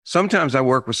Sometimes I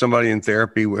work with somebody in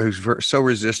therapy who's so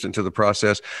resistant to the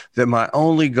process that my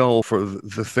only goal for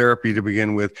the therapy to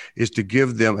begin with is to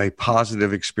give them a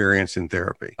positive experience in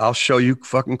therapy. I'll show you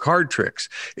fucking card tricks.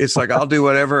 It's like I'll do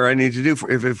whatever I need to do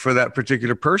for that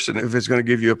particular person if it's going to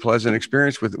give you a pleasant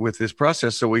experience with this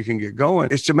process so we can get going.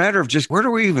 It's a matter of just where do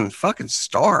we even fucking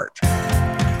start?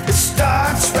 It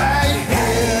starts right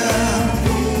here,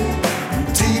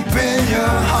 deep in your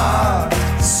heart.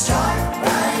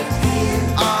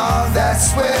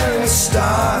 That's where it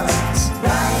starts,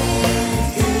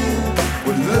 right here.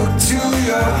 We look to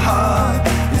your heart.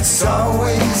 It's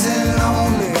always and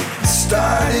only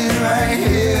starting right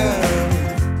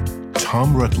here.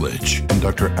 Tom Rutledge and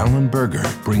Dr. Alan Berger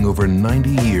bring over 90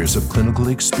 years of clinical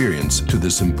experience to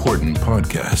this important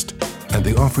podcast, and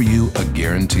they offer you a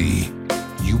guarantee.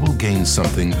 You will gain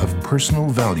something of personal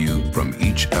value from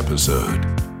each episode.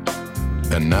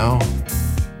 And now,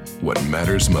 what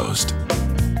matters most.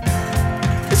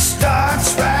 It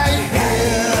starts right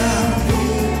here.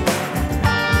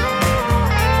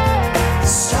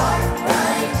 Start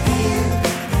right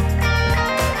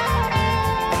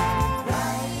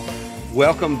here.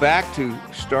 Welcome back to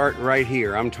Start Right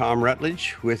Here. I'm Tom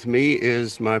Rutledge. With me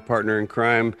is my partner in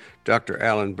crime, Dr.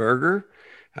 Alan Berger,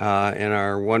 and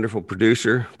our wonderful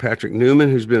producer, Patrick Newman,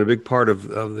 who's been a big part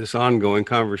of this ongoing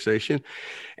conversation.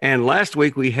 And last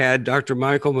week we had Dr.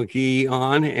 Michael McGee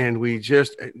on, and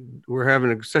we're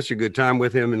having such a good time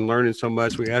with him and learning so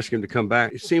much. We asked him to come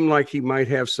back. It seemed like he might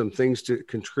have some things to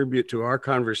contribute to our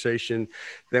conversation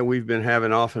that we've been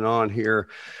having off and on here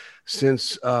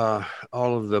since all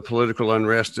of the political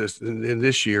unrest in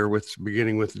this year,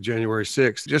 beginning with January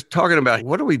 6th. Just talking about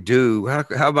what do we do?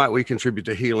 How might we contribute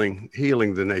to healing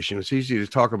the nation? It's easy to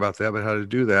talk about that, but how to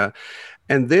do that.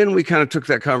 And then we kind of took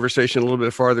that conversation a little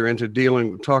bit farther into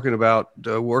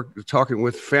talking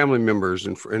with family members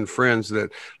and friends,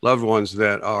 loved ones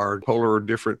that are polar or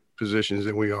different positions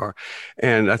than we are.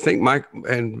 And I think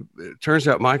it turns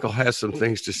out Michael has some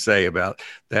things to say about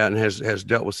that and has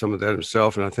dealt with some of that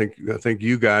himself. And I think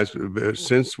you guys,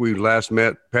 since we last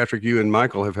met, Patrick, you and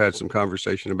Michael have had some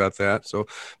conversation about that. So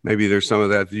maybe there's some of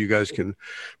that you guys can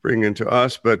bring into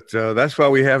us. But that's why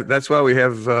we have.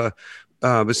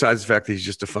 Besides the fact that he's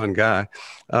just a fun guy,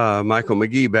 Michael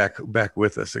McGee back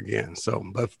with us again. So,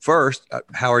 but first,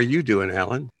 how are you doing,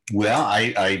 Alan? Well,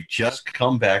 I just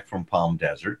come back from Palm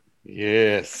Desert.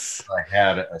 Yes. I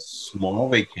had a small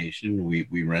vacation.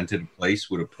 We rented a place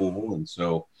with a pool, and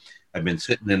so I've been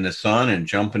sitting in the sun and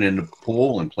jumping in the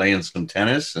pool and playing some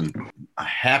tennis, and a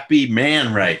happy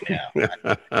man right now. I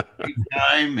had a great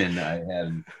time, and I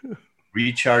had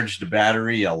recharged the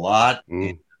battery a lot.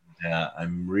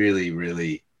 I'm really,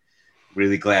 really,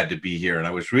 really glad to be here. And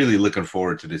I was really looking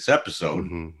forward to this episode.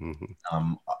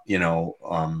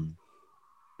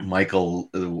 Michael,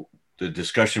 the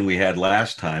discussion we had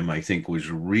last time, I think was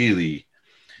really,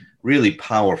 really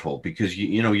powerful because,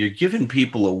 you're giving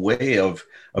people a way of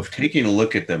taking a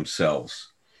look at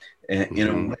themselves and in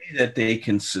a way that they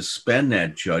can suspend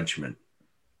that judgment.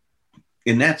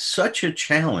 And that's such a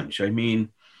challenge. I mean,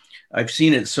 I've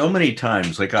seen it so many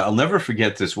times. Like, I'll never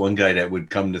forget this one guy that would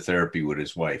come to therapy with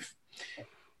his wife.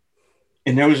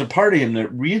 And there was a part of him that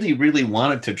really, really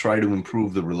wanted to try to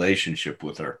improve the relationship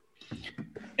with her.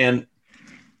 And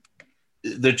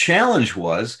the challenge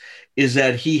is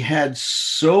that he had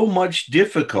so much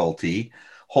difficulty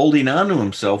holding on to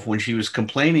himself when she was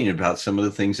complaining about some of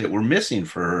the things that were missing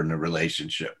for her in the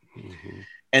relationship. Mm-hmm.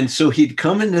 And so he'd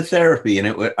come into therapy,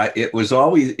 and it's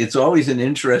always an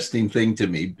interesting thing to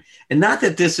me. And not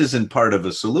that this isn't part of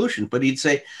a solution, but he'd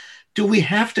say, do we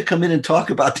have to come in and talk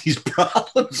about these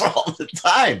problems all the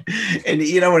time? And,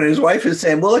 when his wife is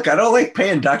saying, well, look, I don't like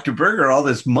paying Dr. Berger all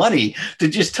this money to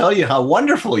just tell you how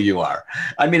wonderful you are.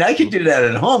 I mean, I could do that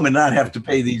at home and not have to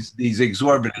pay these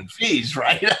exorbitant fees,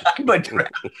 right?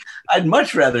 I'd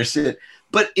much rather sit.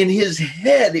 But in his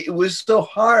head, it was so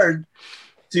hard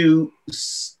to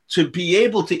be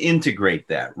able to integrate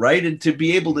that, right? And to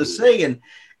be able to say, and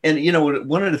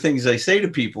one of the things I say to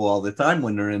people all the time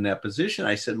when they're in that position,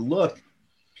 I said, look,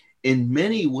 in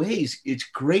many ways, it's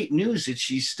great news that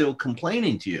she's still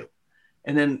complaining to you.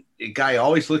 And then a guy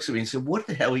always looks at me and said, what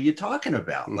the hell are you talking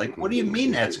about? Like, what do you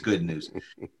mean that's good news?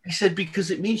 I said,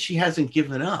 because it means she hasn't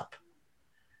given up.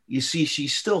 You see,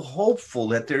 she's still hopeful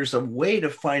that there's a way to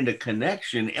find a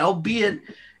connection, albeit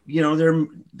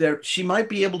she might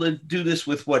be able to do this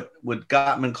with what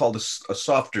Gottman called a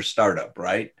softer startup,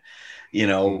 right?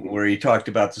 Where he talked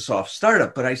about the soft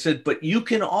startup. But I said, but you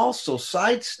can also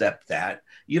sidestep that.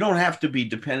 You don't have to be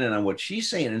dependent on what she's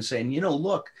saying and saying,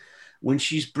 look, when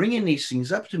she's bringing these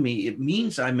things up to me, it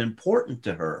means I'm important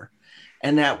to her.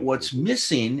 and that what's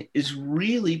missing is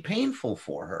really painful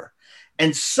for her.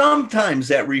 And sometimes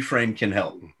that reframe can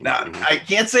help. Now, I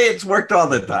can't say it's worked all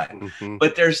the time,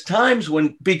 but there's times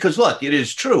when, because look, it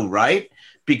is true, right?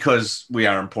 Because we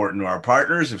are important to our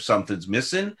partners. If something's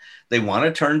missing, they want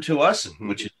to turn to us,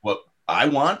 which is what I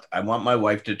want. I want my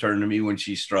wife to turn to me when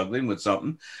she's struggling with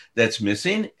something that's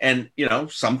missing. And, you know,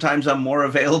 sometimes I'm more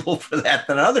available for that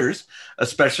than others,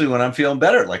 especially when I'm feeling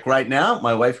better. Like right now,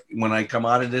 my wife, when I come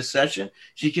out of this session,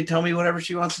 she can tell me whatever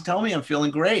she wants to tell me. I'm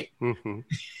feeling great.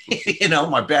 You know,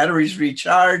 my battery's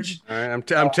recharged. All right, I'm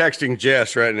texting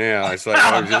Jess right now. It's like,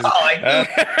 I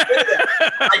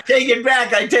take it back.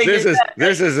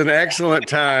 This is an excellent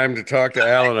time to talk to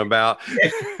Alan about.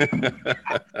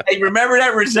 Hey, remember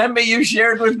that resentment you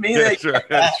shared with me? That's right.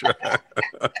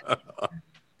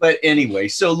 But anyway,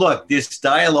 so look, this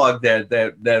dialogue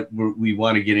that we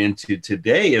want to get into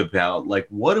today about, like,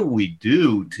 what do we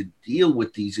do to deal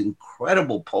with these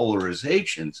incredible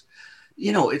polarizations?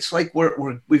 You know, it's like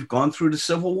we've gone through the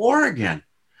Civil War again.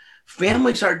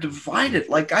 Families are divided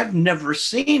like I've never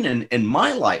seen in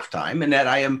my lifetime, and that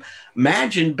I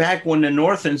imagine back when the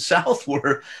North and South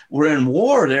were in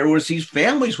war, there was these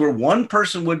families where one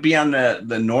person would be on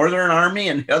the Northern Army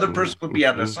and the other person would be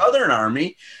on the Southern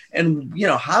Army. And, you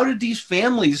know, how did these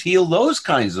families heal those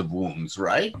kinds of wounds,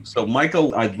 right? So,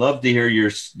 Michael, I'd love to hear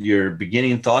your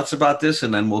beginning thoughts about this,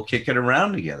 and then we'll kick it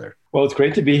around together. Well, it's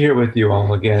great to be here with you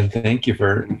all again. Thank you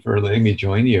for letting me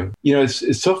join you. You know,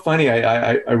 it's so funny.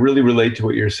 I really relate to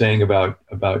what you're saying about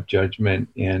judgment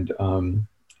and you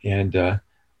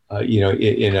know,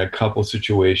 in a couple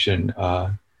situation,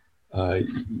 you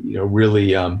know,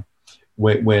 really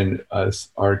when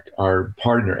our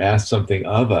partner asks something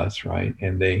of us, right,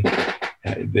 and they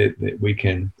we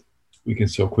can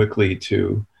so quickly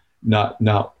to not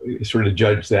sort of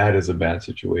judge that as a bad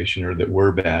situation or that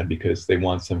we're bad because they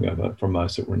want something from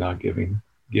us that we're not giving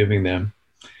them.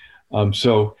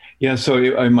 So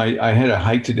I had a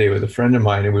hike today with a friend of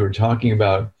mine, and we were talking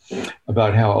about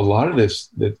how a lot of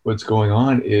that what's going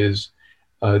on is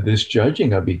this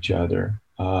judging of each other,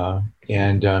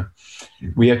 and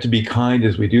we have to be kind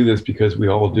as we do this because we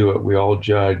all do it. We all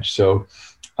judge. So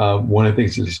one of the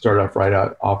things to start off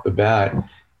off the bat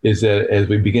is that as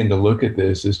we begin to look at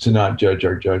this is to not judge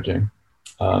our judging.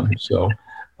 So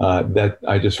that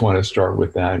I just want to start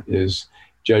with that is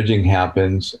judging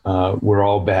happens. We're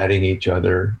all batting each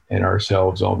other and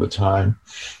ourselves all the time.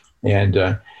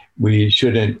 And we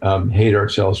shouldn't hate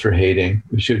ourselves for hating.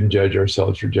 We shouldn't judge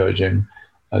ourselves for judging.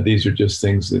 These are just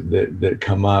things that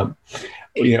come up.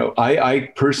 You know,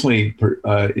 I personally,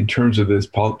 in terms of this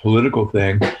political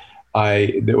thing,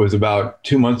 that was about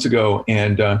 2 months ago,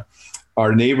 and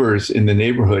our neighbors in the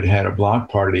neighborhood had a block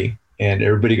party, and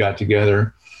everybody got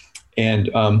together. And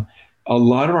a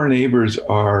lot of our neighbors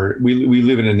we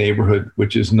live in a neighborhood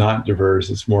which is not diverse.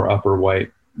 It's more upper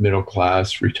white, middle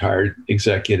class, retired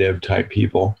executive type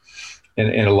people.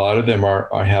 And a lot of them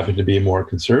happen to be more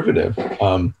conservative.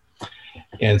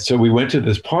 And so we went to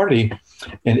this party,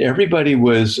 and everybody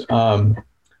was a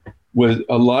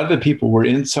lot of the people were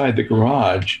inside the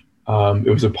garage.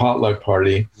 It was a potluck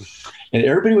party, and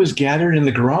everybody was gathered in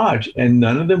the garage, and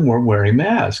none of them were wearing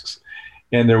masks.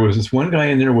 And there was this one guy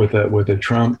in there with a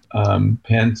Trump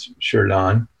Pence shirt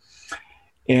on,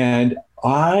 and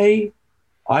I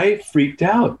freaked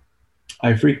out.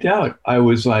 I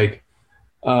was like,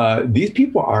 these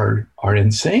people are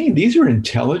insane. These are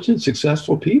intelligent,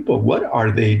 successful people. What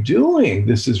are they doing?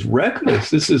 This is reckless.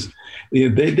 This is,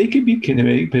 they could be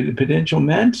committing potential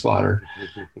manslaughter.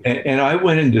 And I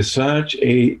went into such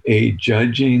a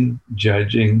judging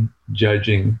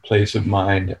place of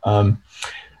mind.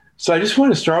 So I just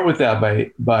want to start with that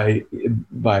by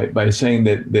saying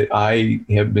that I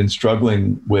have been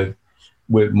struggling with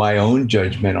my own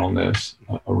judgmentalness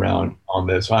on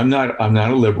this. I'm not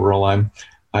a liberal. I'm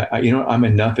a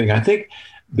nothing. I think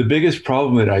the biggest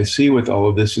problem that I see with all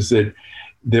of this is that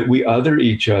we other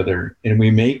each other and we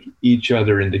make each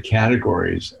other into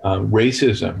categories.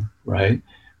 Racism, right?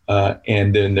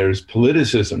 And then there's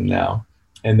politicism now,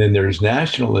 and then there's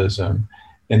nationalism,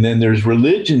 and then there's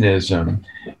religionism.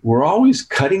 We're always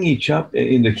cutting each up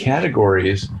into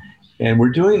categories, and we're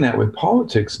doing that with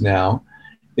politics now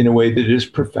in a way that is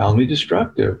profoundly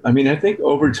destructive. I mean, I think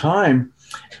over time,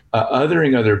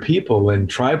 othering other people and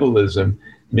tribalism,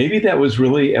 maybe that was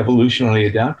really evolutionarily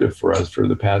adaptive for us for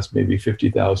the past maybe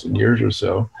 50,000 years or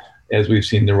so, as we've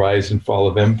seen the rise and fall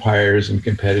of empires and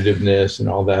competitiveness and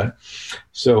all that.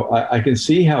 So I can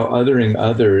see how othering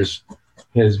others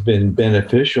has been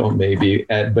beneficial maybe,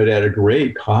 but at a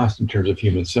great cost in terms of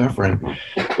human suffering.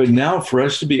 But now for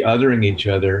us to be othering each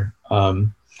other,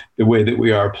 the way that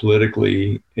we are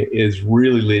politically is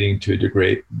really leading to a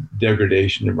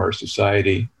degradation of our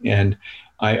society. And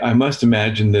I must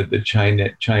imagine that the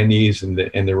Chinese and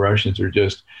the Russians are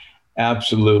just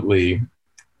absolutely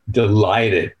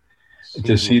delighted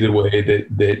to see the way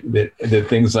that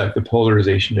things like the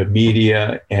polarization of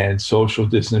media and social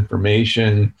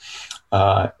disinformation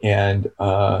and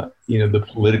the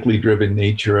politically driven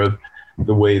nature of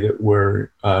the way that we're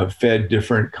fed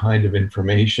different kind of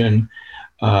information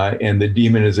and the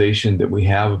demonization that we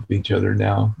have of each other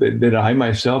now that I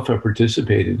myself have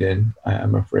participated in,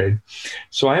 I'm afraid.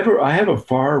 So I have a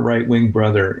far right-wing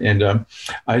brother, and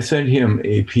I sent him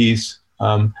a piece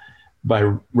by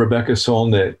Rebecca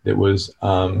Solnit that was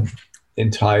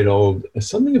entitled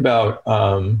something about,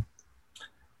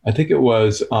 I think it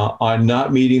was on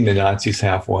not meeting the Nazis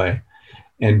halfway.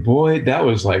 And boy, that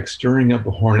was like stirring up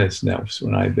a hornet's nest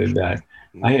when I did that.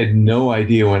 I had no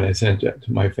idea when I sent it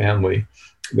to my family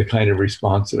the kind of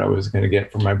response that I was going to get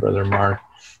from my brother Mark.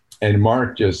 And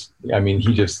Mark he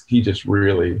just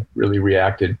really, really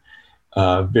reacted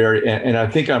and I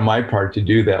think on my part to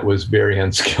do that was very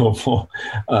unskillful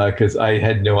because I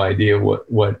had no idea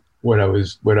what I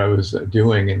was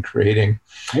doing and creating.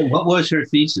 What was her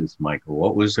thesis, Michael?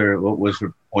 What was her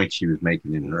point she was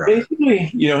making in her? Basically,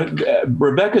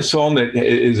 Rebecca Solnit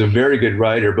is a very good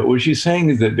writer, but what she's saying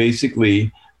is that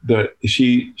basically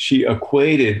she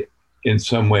equated in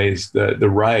some ways the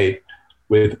right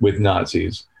with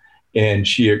Nazis. And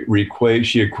she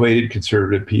equated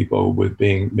conservative people with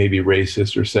being maybe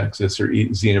racist or sexist or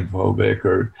xenophobic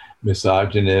or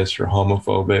misogynist or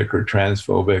homophobic or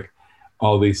transphobic,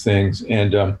 all these things.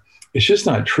 And it's just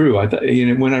not true. I thought,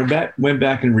 when I went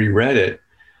back and reread it,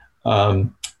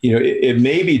 it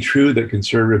may be true that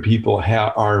conservative people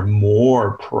are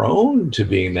more prone to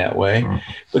being that way,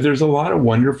 but there's a lot of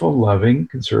wonderful, loving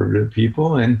conservative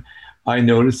people. And I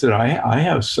noticed that I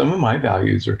have some of my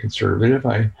values are conservative.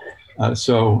 I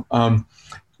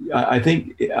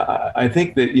think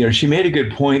that she made a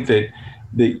good point that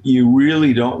you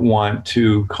really don't want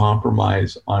to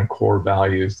compromise on core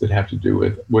values that have to do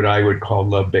with what I would call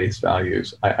love-based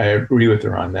values. I agree with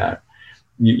her on that.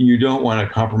 You don't want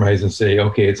to compromise and say,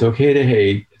 okay, it's okay to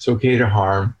hate, it's okay to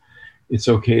harm, it's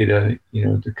okay to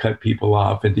cut people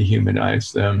off and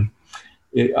dehumanize them.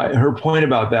 Her point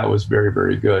about that was very,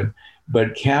 very good.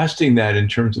 But casting that in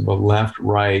terms of a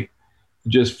left-right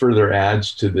just further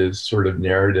adds to this sort of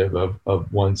narrative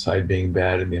of one side being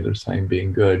bad and the other side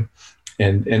being good.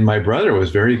 And my brother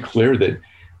was very clear that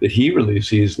he really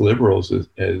sees liberals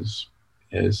as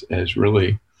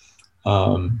really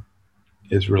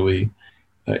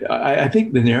I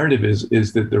think the narrative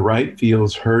is that the right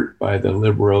feels hurt by the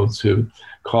liberals who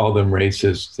call them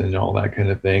racists and all that kind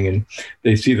of thing. And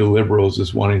they see the liberals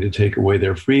as wanting to take away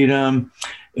their freedom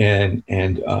and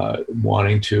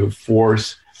wanting to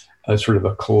force a sort of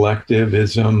a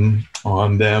collectivism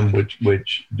on them,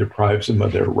 which deprives them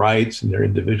of their rights and their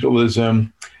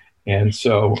individualism. And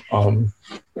so,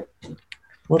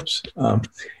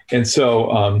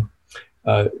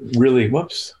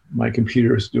 my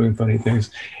computer is doing funny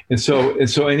things. And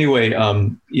so anyway,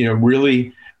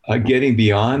 really getting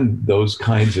beyond those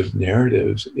kinds of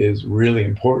narratives is really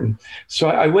important. So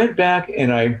I went back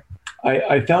and I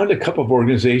found a couple of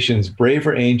organizations,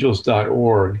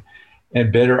 braverangels.org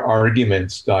and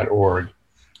betterarguments.org,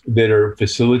 that are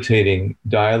facilitating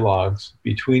dialogues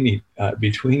between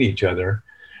each other.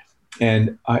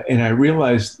 And I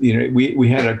realized, we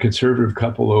had a conservative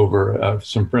couple over,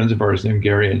 some friends of ours named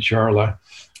Gary and Charla,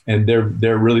 and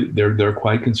they're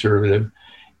quite conservative.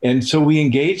 And so we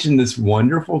engaged in this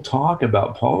wonderful talk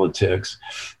about politics,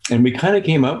 and we kind of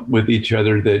came up with each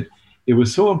other that it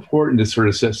was so important to sort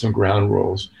of set some ground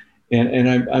rules. And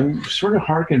I'm sort of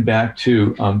harking back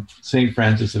to St.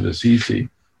 Francis of Assisi.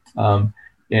 And,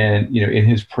 in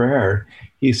his prayer,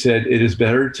 he said, "It is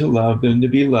better to love than to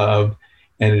be loved,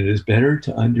 and it is better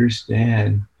to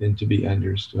understand than to be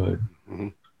understood." Mm-hmm.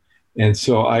 And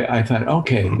so I thought,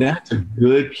 okay, that's a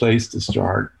good place to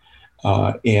start.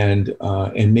 And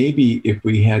maybe if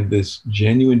we had this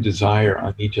genuine desire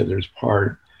on each other's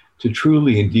part to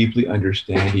truly and deeply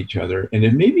understand each other, and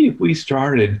then maybe if we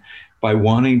started by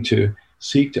wanting to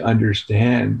seek to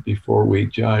understand before we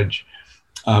judge.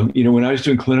 When I was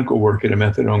doing clinical work at a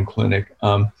methadone clinic,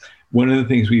 one of the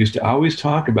things we used to always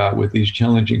talk about with these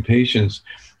challenging patients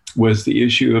was the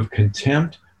issue of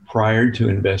contempt prior to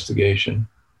investigation.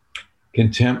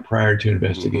 Contempt prior to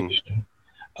investigation.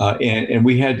 And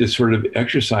we had to sort of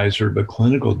exercise sort of a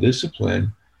clinical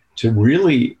discipline to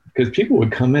really, because people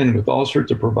would come in with all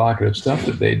sorts of provocative stuff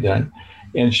that they'd done.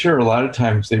 And sure, a lot of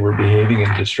times they were behaving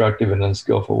in destructive and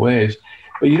unskillful ways,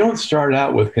 but you don't start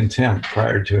out with contempt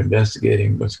prior to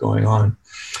investigating what's going on.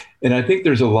 And I think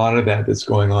there's a lot of that that's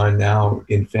going on now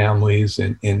in families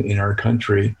and in our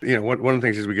country. You know, one of the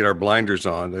things is we get our blinders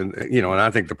on, and and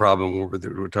I think the problem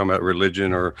we're talking about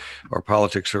religion or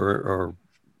politics or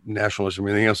nationalism or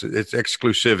anything else, it's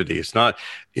exclusivity.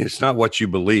 It's not what you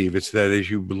believe. It's that as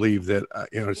you believe that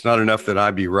it's not enough that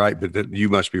I be right, but that you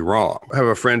must be wrong. I have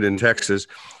a friend in Texas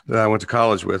that I went to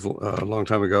college with a long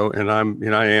time ago, and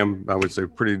I would say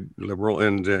pretty liberal,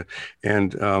 and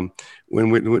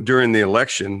when during the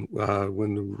election,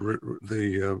 when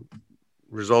the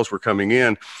results were coming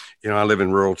in, I live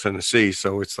in rural Tennessee,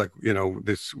 so it's like,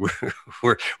 this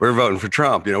we're voting for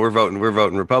Trump, we're voting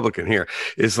Republican here.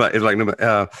 It's like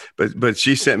but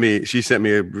she sent me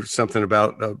something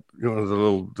about the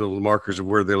little markers of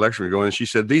where the election was going, and she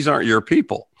said, these aren't your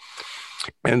people.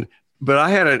 But I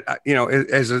had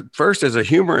as a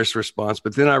humorous response,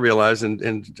 but then I realized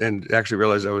and actually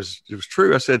realized it was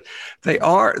true. I said, they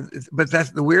are, but that's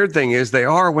the weird thing is they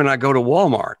are when I go to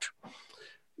Walmart.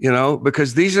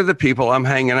 Because these are the people I'm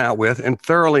hanging out with and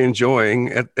thoroughly enjoying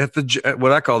at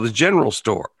what I call the general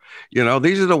store.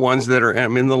 These are the ones that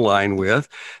I'm in the line with,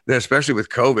 especially with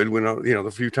COVID, when,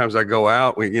 the few times I go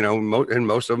out, and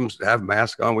most of them have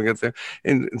masks on, we get there,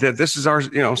 and that this is our,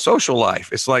 social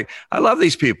life. It's like, I love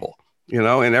these people,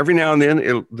 and every now and then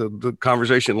the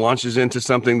conversation launches into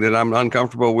something that I'm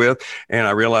uncomfortable with. And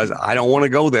I realize I don't want to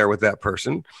go there with that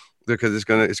person, because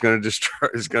it's going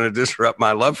to disrupt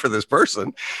my love for this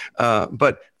person.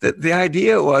 But the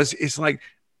idea was, it's like,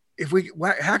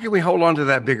 how can we hold on to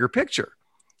that bigger picture?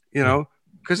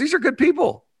 Because these are good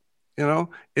people.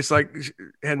 It's like,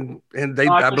 and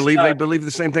I believe they believe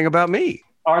the same thing about me.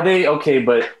 Are they okay?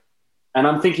 And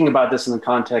I'm thinking about this in the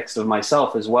context of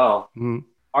myself as well. Mm-hmm.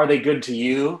 Are they good to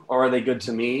you, or are they good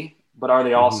to me? But are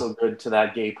they also good to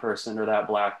that gay person or that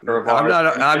black? Or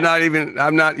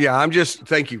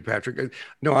thank you, Patrick.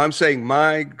 No, I'm saying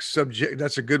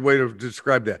that's a good way to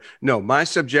describe that. No, my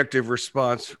subjective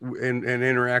response and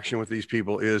interaction with these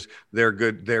people is they're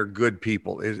good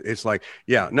people. It's like,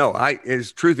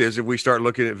 truth is, if we start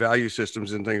looking at value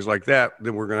systems and things like that,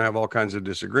 then we're going to have all kinds of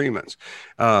disagreements.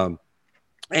 And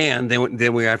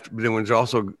then we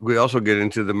also get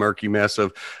into the murky mess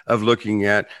of looking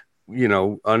at,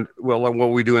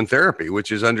 what we do in therapy,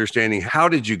 which is understanding, how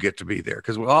did you get to be there?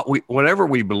 Because whatever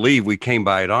we believe, we came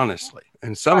by it honestly.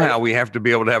 And somehow we have to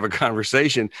be able to have a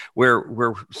conversation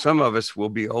where some of us will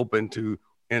be open to,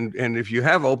 and if you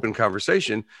have open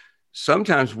conversation,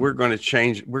 sometimes we're going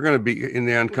to be in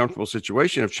the uncomfortable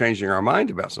situation of changing our mind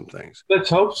about some things. Let's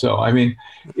hope so. I mean,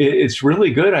 it's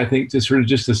really good, I think, to sort of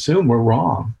just assume we're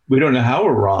wrong. We don't know how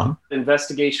we're wrong.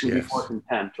 Investigation before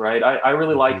contempt, right? I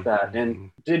really like that.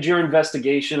 And did your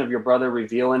investigation of your brother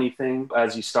reveal anything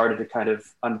as you started to kind of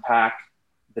unpack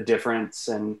the difference?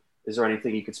 And is there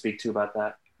anything you could speak to about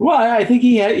that? Well, I think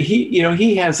he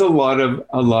has a lot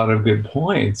of good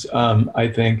points. I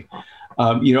think.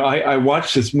 I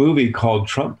watched this movie called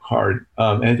Trump Card.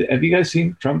 Have you guys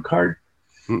seen Trump Card?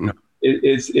 Mm-mm.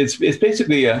 It's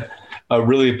basically a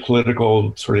really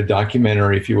political sort of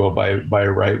documentary, if you will, by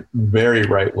a very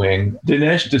right wing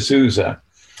Dinesh D'Souza,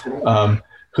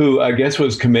 who I guess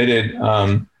was committed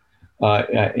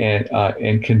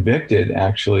and convicted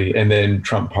actually, and then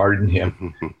Trump pardoned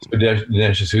him. So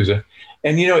Dinesh D'Souza,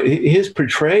 and his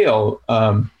portrayal.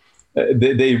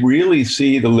 They really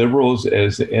see the liberals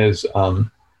as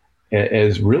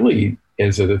really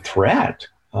as a threat,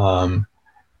 and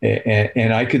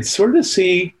I could sort of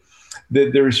see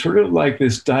that there's sort of like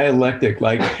this dialectic,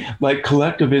 like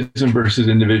collectivism versus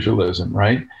individualism,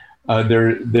 right?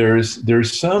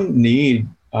 There's some need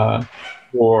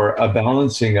for a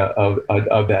balancing of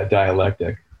that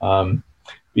dialectic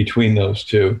between those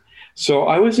two. So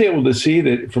I was able to see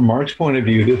that from Mark's point of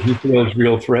view, that he feels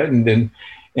real threatened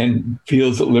and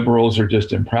feels that liberals are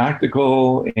just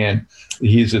impractical, and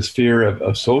he's this fear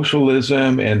of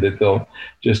socialism, and that they'll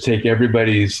just take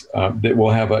everybody's, that we'll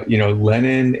have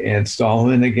Lenin and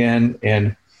Stalin again,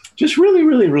 and just really,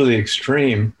 really, really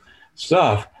extreme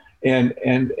stuff. And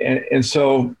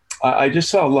so I just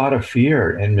saw a lot of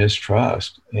fear and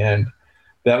mistrust, and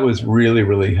that was really,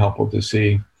 really helpful to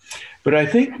see. But I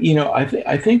think,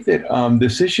 I think that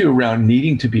this issue around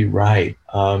needing to be right,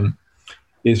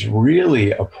 is really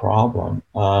a problem.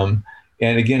 And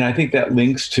again, I think that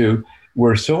links to,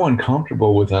 we're so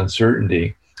uncomfortable with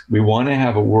uncertainty. We want to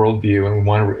have a worldview,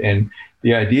 and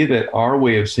the idea that our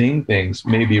way of seeing things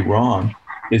may be wrong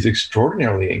is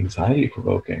extraordinarily anxiety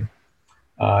provoking.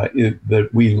 That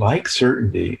we like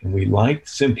certainty and we like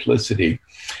simplicity.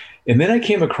 And then I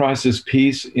came across this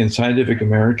piece in Scientific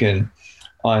American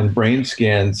on brain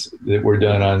scans that were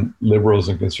done on liberals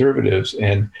and conservatives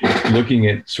and looking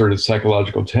at sort of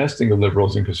psychological testing of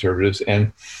liberals and conservatives.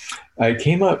 And I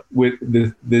came up with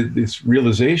this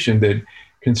realization that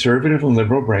conservative and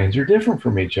liberal brains are different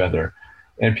from each other.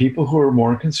 And people who are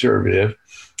more conservative,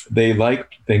 they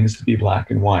like things to be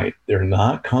black and white. They're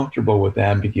not comfortable with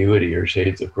ambiguity or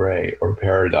shades of gray or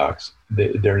paradox.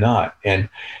 They're not. And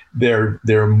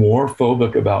they're more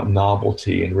phobic about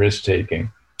novelty and risk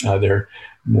taking. They're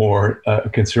more, a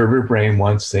conservative brain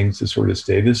wants things to sort of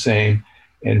stay the same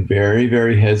and very,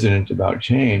 very hesitant about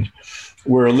change.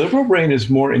 Where a liberal brain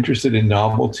is more interested in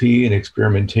novelty and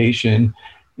experimentation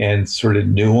and sort of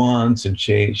nuance and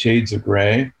shades of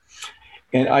gray.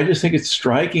 And I just think it's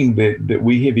striking that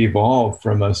we have evolved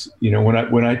from us. You know,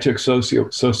 when I took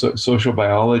social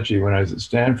biology when I was at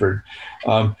Stanford,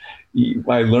 I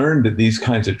learned that these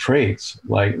kinds of traits,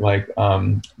 like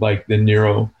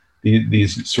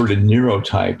these sort of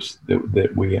neurotypes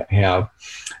that we have,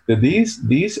 that these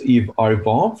are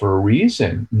evolved for a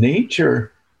reason.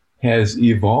 Nature has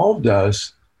evolved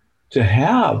us to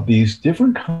have these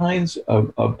different kinds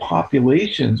of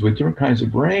populations with different kinds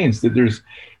of brains, that there's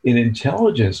an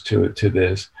intelligence to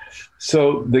this.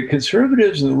 So the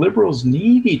conservatives and the liberals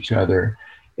need each other.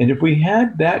 And if we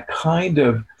had that kind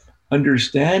of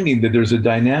understanding that there's a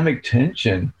dynamic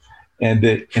tension and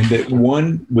that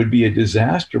one would be a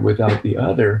disaster without the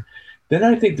other, then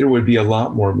I think there would be a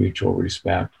lot more mutual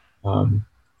respect.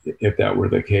 If that were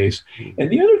the case. And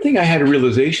the other thing I had a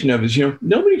realization of is, you know,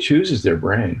 nobody chooses their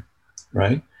brain,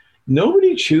 right?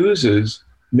 Nobody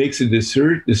makes a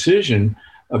decision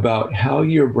about how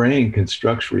your brain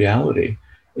constructs reality.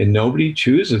 And nobody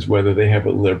chooses whether they have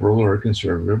a liberal or a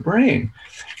conservative brain.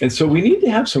 And so we need to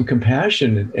have some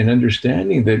compassion and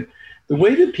understanding that the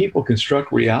way that people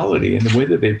construct reality and the way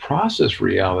that they process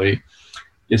reality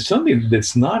is something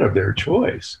that's not of their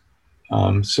choice.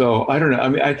 So I don't know. I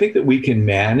mean, I think that we can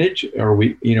manage,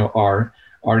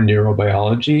 our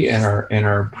neurobiology and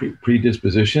our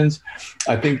predispositions.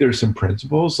 I think there's some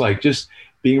principles like just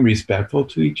being respectful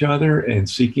to each other and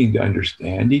seeking to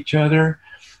understand each other,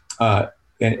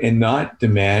 and not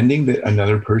demanding that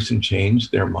another person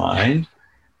change their mind,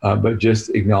 but just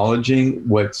acknowledging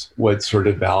what's sort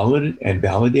of valid and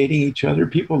validating each other.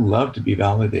 People love to be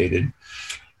validated,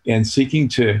 and seeking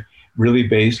to really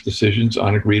base decisions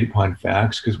on agreed upon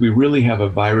facts, because we really have a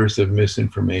virus of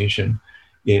misinformation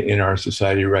in our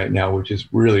society right now, which is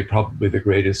really probably the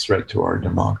greatest threat to our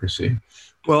democracy.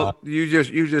 Well, you just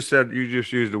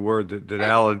used a word that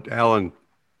Alan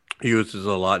uses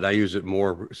a lot, and I use it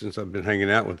more since I've been hanging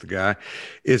out with the guy.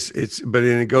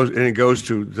 It goes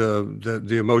to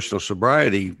the emotional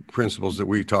sobriety principles that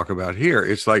we talk about here.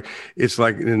 It's like,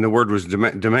 and the word was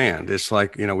demand. It's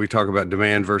like, you know, we talk about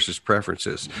demand versus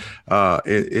preferences. There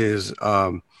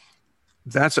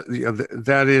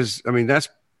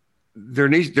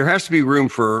has to be room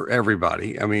for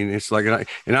everybody. I mean, it's like,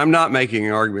 and I'm not making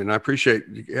an argument, and I appreciate,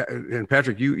 and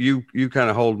Patrick, you kind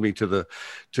of hold me to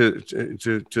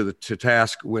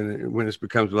task when it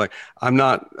becomes like, I'm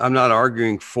not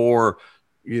arguing for,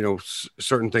 you know,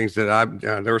 certain things that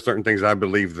there are certain things I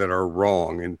believe that are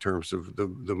wrong in terms of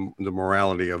the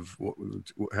morality of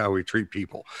how we treat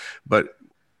people, but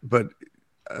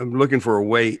I'm looking for a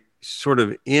way sort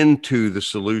of into the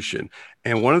solution.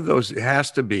 And one of those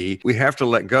has to be, we have to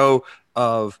let go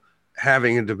of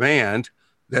having a demand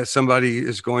that somebody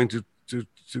is going to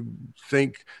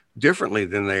think differently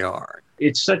than they are.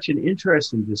 It's such an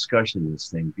interesting discussion, this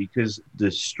thing, because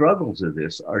the struggles of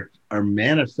this are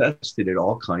manifested at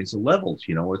all kinds of levels.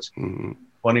 You know, it's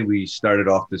funny, we started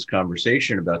off this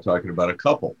conversation about talking about a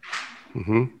couple.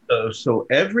 So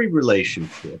every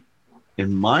relationship,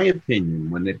 in my opinion,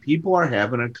 when the people are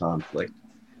having a conflict,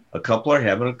 a couple are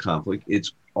having a conflict,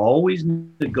 it's always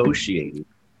negotiating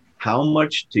how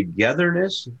much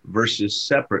togetherness versus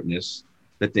separateness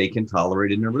that they can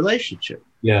tolerate in a relationship.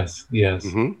 Yes.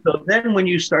 So then when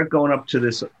you start going up to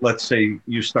this, let's say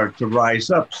you start to rise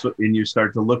up, and you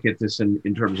start to look at this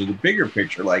in terms of the bigger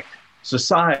picture, like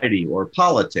society or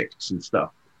politics and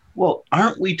stuff. Well,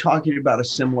 aren't we talking about a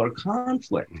similar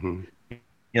conflict?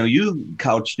 You know, you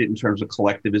couched it in terms of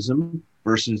collectivism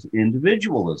versus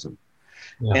individualism.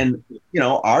 Yeah. And, you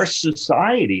know, our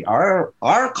society, our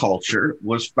culture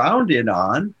was founded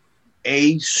on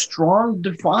a strong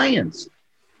defiance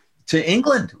to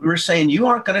England. We were saying, you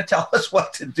aren't going to tell us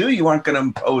what to do. You aren't going to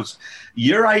impose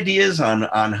your ideas on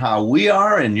how we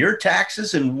are and your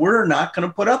taxes, and we're not going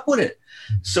to put up with it.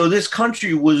 So this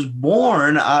country was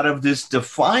born out of this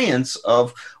defiance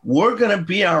of, we're going to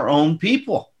be our own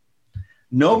people.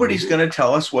 Nobody's going to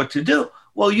tell us what to do.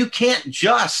 Well, you can't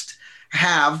just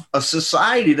have a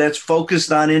society that's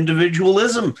focused on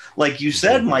individualism. Like you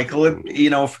said, Michael,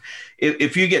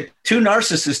 if you get two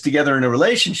narcissists together in a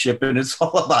relationship and it's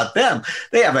all about them,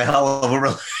 they have a hell of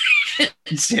a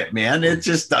relationship, man. It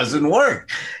just doesn't work.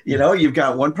 You've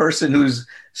got one person who's,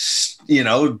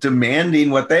 demanding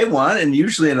what they want, and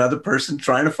usually another person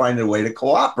trying to find a way to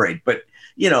cooperate. But,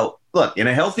 look, in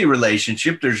a healthy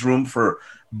relationship, there's room for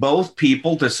both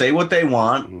people to say what they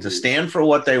want, to stand for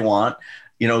what they want.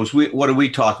 What do we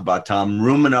talk about, Tom?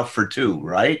 Room enough for two,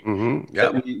 right? Mm-hmm.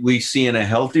 Yep. We see in a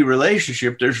healthy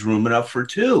relationship, there's room enough for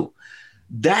two.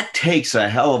 That takes a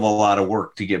hell of a lot of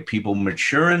work to get people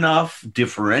mature enough,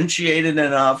 differentiated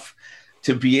enough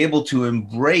to be able to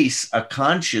embrace a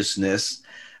consciousness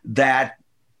that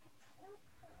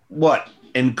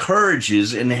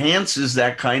enhances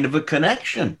that kind of a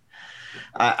connection.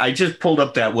 I just pulled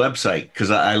up that website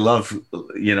because I love,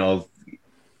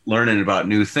 learning about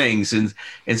new things.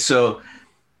 And so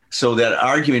that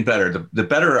Arguing Better, the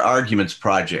Better Arguments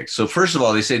Project. So first of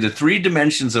all, they say the 3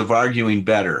 dimensions of arguing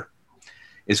better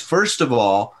is, first of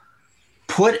all,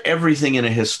 put everything in a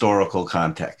historical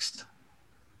context.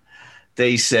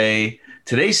 They say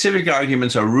today's civic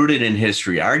arguments are rooted in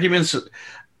history.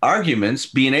 Arguments,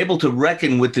 being able to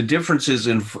reckon with the differences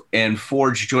and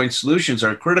forge joint solutions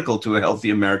are critical to a healthy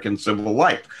American civil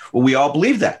life. Well, we all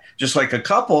believe that. Just like a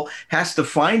couple has to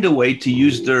find a way to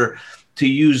use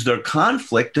their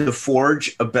conflict to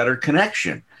forge a better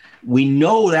connection. We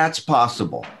know that's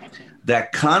possible.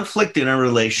 That conflict in a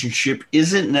relationship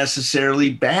isn't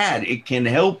necessarily bad. It can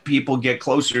help people get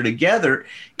closer together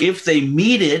if they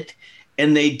meet it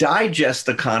and they digest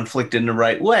the conflict in the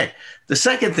right way. The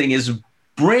second thing is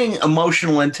bring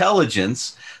emotional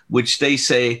intelligence, which they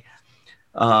say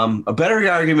a better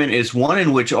argument is one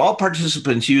in which all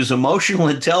participants use emotional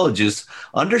intelligence,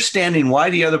 understanding why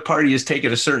the other party has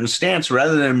taken a certain stance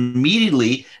rather than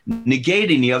immediately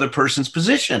negating the other person's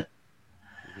position.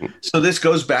 So this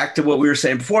goes back to what we were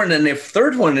saying before. And then the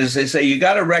third one is they say you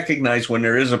got to recognize when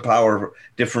there is a power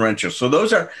differential. So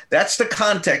that's the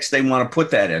context they want to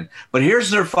put that in. But here's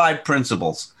their 5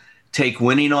 principles. Take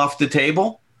winning off the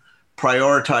table,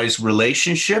 prioritize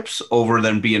relationships over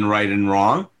than being right and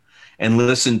wrong, and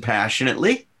listen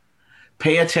passionately,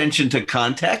 pay attention to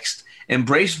context,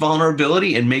 embrace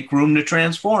vulnerability, and make room to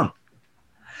transform.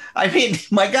 I mean,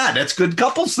 my God, that's good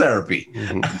couples therapy.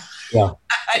 Mm-hmm. Yeah.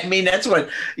 I mean, that's what,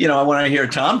 when I hear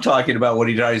Tom talking about what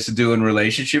he tries to do in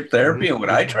relationship therapy and what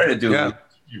I try to do in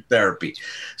relationship therapy.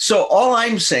 So all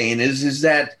I'm saying is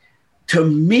that to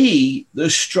me, the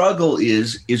struggle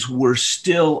is we're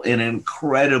still an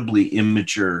incredibly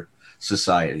immature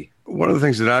society. One of the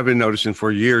things that I've been noticing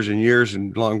for years and years,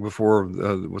 and long before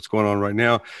what's going on right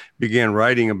now, began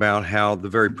writing about how the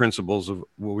very principles of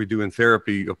what we do in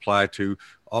therapy apply to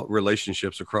all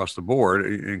relationships across the board,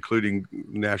 including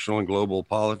national and global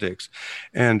politics.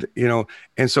 And,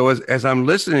 and so as I'm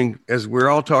listening, as we're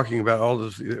all talking about all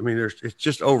this, I mean, it's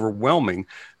just overwhelming,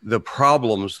 the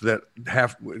problems that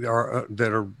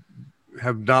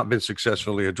have not been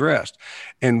successfully addressed.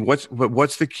 And what's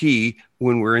the key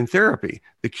when we're in therapy?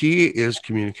 The key is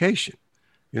communication.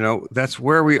 That's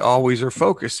where we always are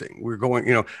focusing. We're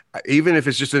going, even if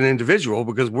it's just an individual,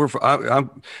 because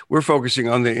we're focusing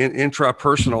on the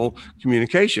intrapersonal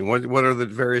communication. What are the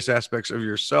various aspects of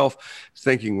yourself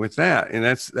thinking with that? And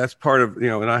that's part of,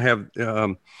 and I have,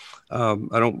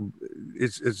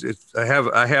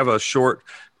 I have a short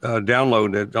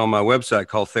download on my website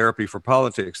called Therapy for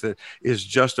Politics that is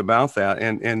just about that.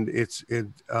 And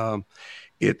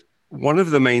one of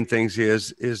the main things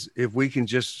is if we can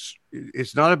just,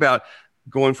 it's not about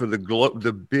going for the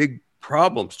big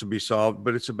problems to be solved,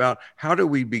 but it's about how do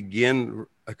we begin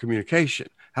a communication?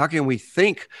 How can we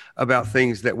think about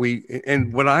things that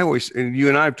and what I always, and you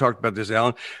and I have talked about this,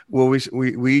 Alan, well,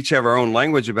 we each have our own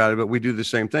language about it, but we do the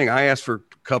same thing. I ask for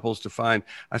couples to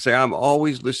I say, I'm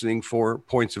always listening for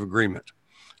points of agreement.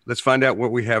 Let's find out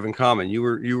what we have in common. You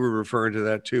were referring to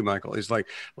that too, Michael. It's like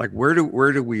where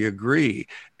do we agree?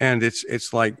 And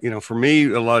it's like, for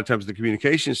me, a lot of times the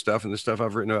communication stuff and the stuff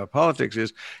I've written about politics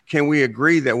is, can we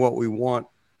agree that what we want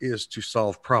is to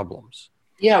solve problems?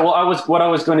 Yeah, well, what I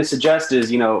was going to suggest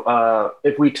is,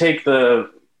 if we take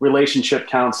the relationship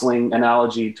counseling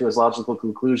analogy to its logical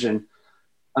conclusion,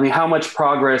 I mean, how much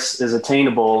progress is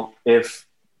attainable if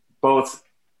both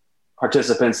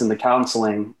participants in the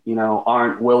counseling,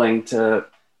 aren't willing to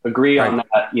agree on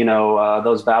that,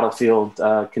 those battlefield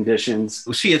conditions?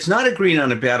 See, it's not agreeing on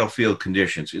the battlefield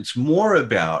conditions. It's more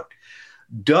about,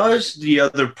 does the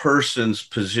other person's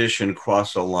position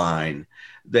cross a line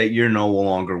that you're no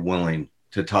longer willing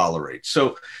to tolerate.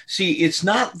 So, see, it's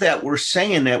not that we're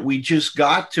saying that we just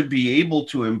got to be able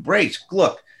to embrace.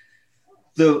 Look,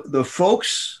 the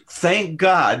folks, thank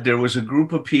God, there was a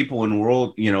group of people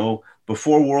in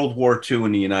before World War II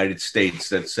in the United States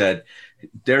that said,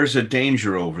 there's a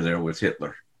danger over there with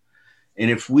Hitler. And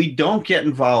if we don't get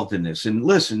involved in this, and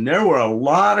listen, there were a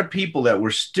lot of people that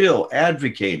were still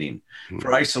advocating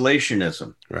for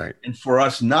isolationism, right, and for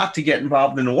us not to get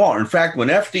involved in the war. In fact, when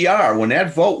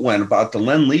that vote went about the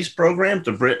Lend-Lease program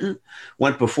to Britain,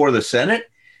 went before the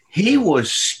Senate, he was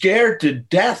scared to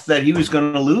death that he was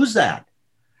going to lose that.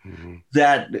 Mm-hmm.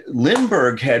 That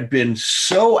Lindbergh had been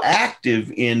so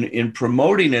active in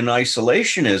promoting an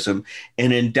isolationism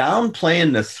and in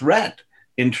downplaying the threat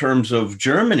in terms of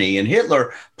Germany and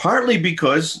Hitler, partly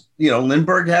because,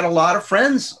 Lindbergh had a lot of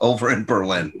friends over in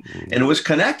Berlin and was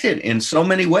connected in so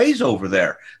many ways over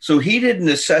there. So he didn't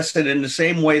assess it in the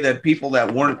same way that people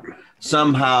that weren't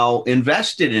somehow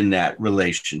invested in that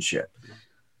relationship.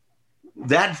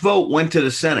 That vote went to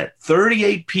the Senate.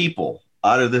 38 people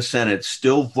out of the Senate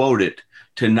still voted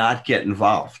to not get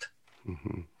involved.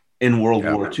 Mm-hmm. In World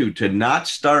War II, to not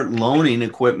start loaning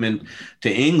equipment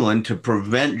to England to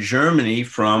prevent Germany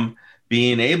from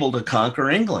being able to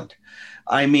conquer England.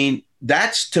 I mean,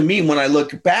 that's, to me, when I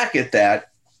look back at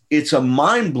that, it's a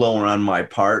mind blower on my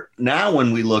part. Now,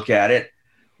 when we look at it,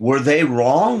 were they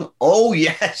wrong? Oh,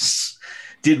 yes.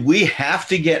 Did we have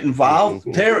to get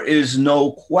involved? There is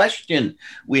no question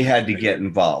we had to get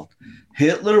involved.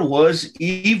 Hitler was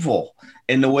evil.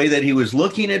 In the way that he was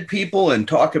looking at people and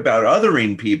talk about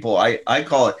othering people, I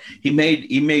call it, he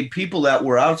made people that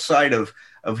were outside of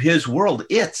his world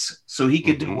so he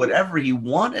could do whatever he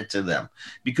wanted to them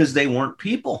because they weren't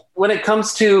people. When it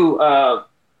comes to,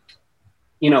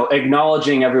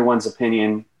 acknowledging everyone's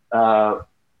opinion,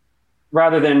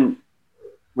 rather than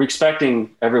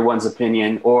respecting everyone's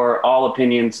opinion or all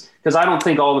opinions, because I don't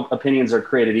think all opinions are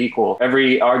created equal.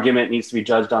 Every argument needs to be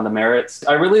judged on the merits.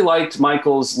 I really liked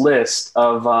Michael's list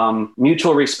of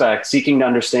mutual respect, seeking to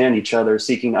understand each other,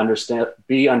 seeking to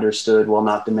be understood while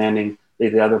not demanding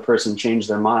that the other person change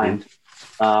their mind,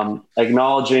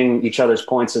 acknowledging each other's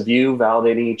points of view,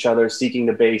 validating each other, seeking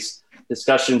to base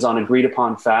discussions on agreed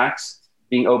upon facts,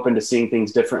 being open to seeing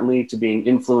things differently, to being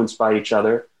influenced by each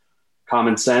other,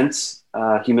 common sense,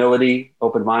 humility,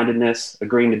 open-mindedness,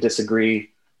 agreeing to disagree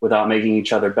without making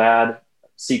each other bad,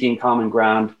 seeking common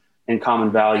ground and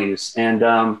common values. And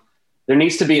there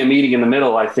needs to be a meeting in the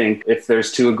middle, I think, if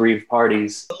there's two aggrieved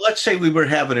parties. Let's say we were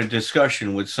having a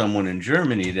discussion with someone in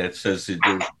Germany that says that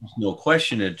there's no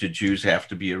question that the Jews have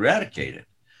to be eradicated.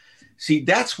 See,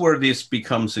 that's where this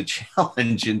becomes a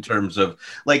challenge in terms of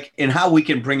and how we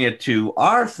can bring it to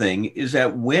our thing is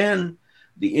that when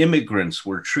the immigrants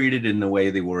were treated in the way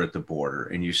they were at the border,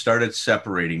 and you started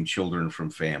separating children from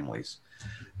families,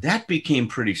 that became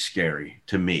pretty scary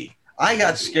to me. I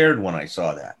got scared when I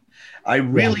saw that. I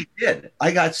really did.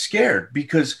 I got scared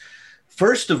because,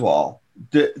 first of all,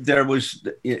 there was,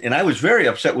 and I was very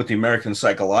upset with the American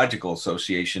Psychological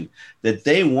Association that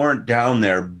they weren't down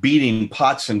there beating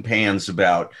pots and pans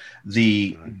about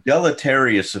the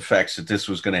deleterious effects that this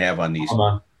was going to have on these.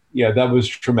 Yeah, that was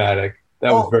traumatic.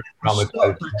 That was very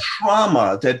traumatizing. The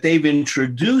trauma that they've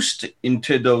introduced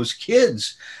into those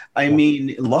kids,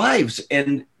 lives.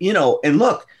 And, and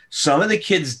look, some of the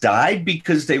kids died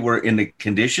because they were in the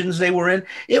conditions they were in.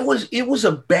 It was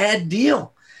a bad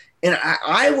deal. And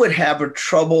I would have a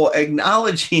trouble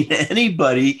acknowledging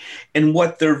anybody and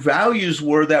what their values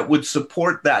were that would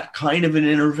support that kind of an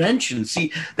intervention.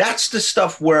 See, that's the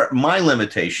stuff where my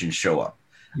limitations show up.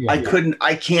 Yeah,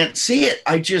 I can't see it.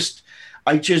 I just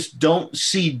don't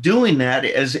see doing that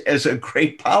as a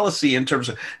great policy in terms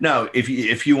of now,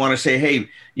 if you want to say, hey,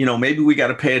 maybe we got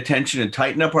to pay attention and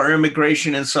tighten up our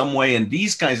immigration in some way and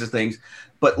these kinds of things,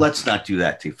 but let's not do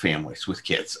that to families with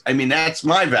kids. That's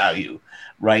my value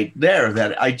right there,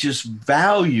 that I just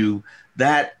value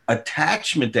that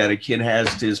attachment that a kid has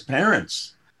to his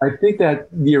parents. I think that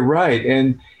you're right.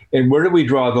 And where do we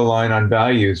draw the line on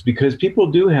values? Because people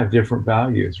do have different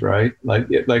values, right? Like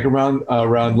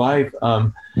around life,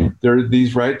 there are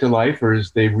these right to lifers.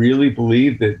 They really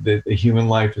believe that the human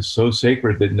life is so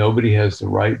sacred that nobody has the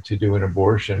right to do an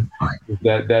abortion.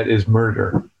 That is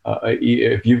murder.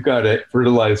 If you've got a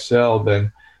fertilized cell,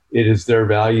 then it is their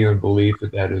value and belief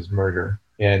that is murder,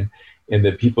 and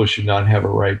that people should not have a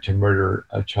right to murder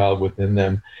a child within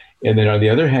them. And then on the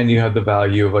other hand, you have the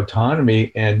value of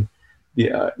autonomy and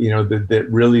that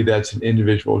really that's an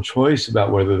individual choice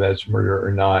about whether that's murder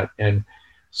or not. And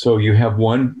so you have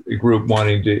one group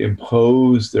wanting to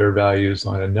impose their values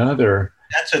on another.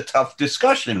 That's a tough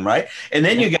discussion, right? And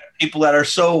then you got people that are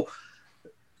so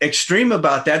extreme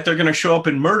about that, they're going to show up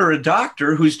and murder a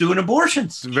doctor who's doing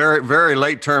abortions. Very, very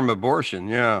late term abortion.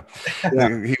 Yeah.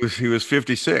 He was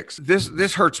 56.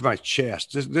 This hurts my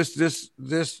chest. There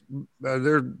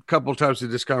are a couple of times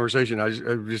in this conversation, I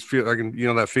just feel, I can,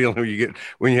 that feeling you get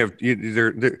when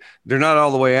they're not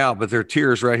all the way out, but there are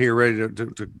tears right here ready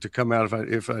to come out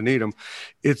if I need them.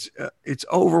 It's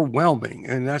overwhelming.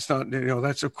 And that's not,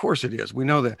 that's, of course it is. We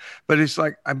know that, but it's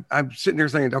like, I'm sitting there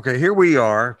thinking, okay, here we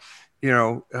are,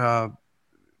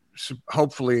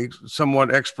 hopefully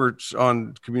somewhat experts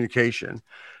on communication.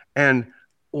 And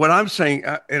what I'm saying,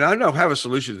 and I don't have a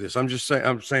solution to this. I'm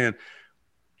saying,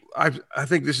 I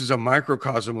think this is a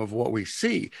microcosm of what we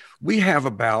see. We have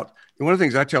and one of the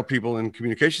things I tell people in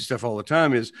communication stuff all the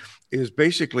time is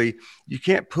basically you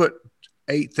can't put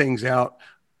 8 things out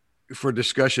for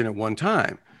discussion at one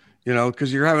time.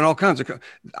 Because you're having all kinds of,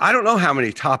 I don't know how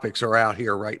many topics are out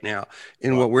here right now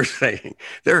in what we're saying.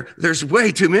 There's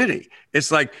way too many.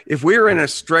 It's like, if we were in a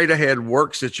straight ahead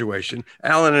work situation,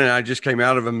 Alan and I just came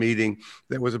out of a meeting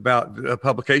that was about a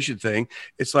publication thing.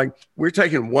 It's like, we're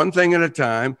taking one thing at a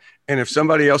time. And if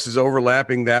somebody else is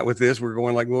overlapping that with this, we're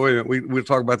going like, well, wait a minute, we'll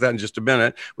talk about that in just a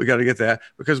minute. We got to get that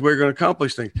because we're going to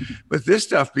accomplish things. But this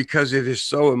stuff, because it is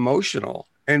so emotional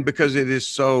and because it is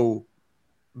so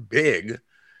big,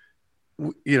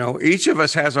 each of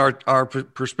us has our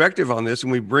perspective on this,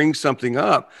 and we bring something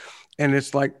up, and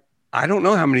it's like, I don't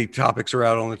know how many topics are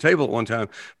out on the table at one time,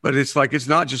 but it's like, it's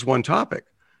not just one topic.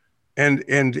 And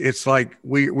it's like,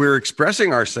 we're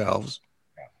expressing ourselves,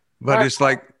 but it's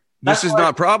like, this is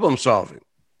not problem solving.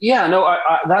 Yeah, no,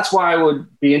 that's why I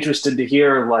would be interested to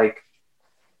hear, like,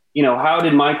 how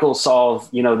did Michael solve,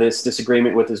 this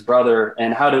disagreement with his brother,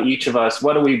 and how do each of us,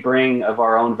 what do we bring of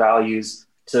our own values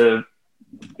to,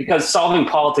 because solving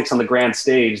politics on the grand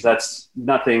stage, that's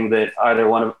nothing that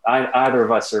either of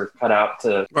us are cut out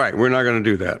to. Right. We're not going to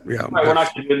do that. Yeah. Right, we're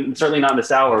not going to do it, certainly not in this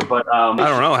hour, but I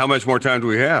don't know how much more time do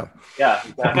we have? Yeah.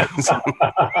 Exactly. So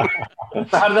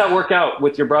how did that work out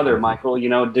with your brother, Michael?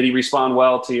 Did he respond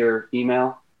well to your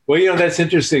email? Well, that's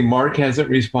interesting. Mark hasn't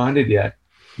responded yet.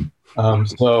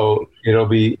 So it'll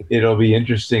be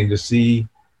interesting to see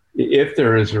if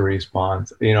there is a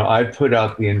response. I put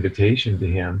out the invitation to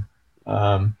him.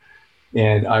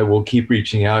 And I will keep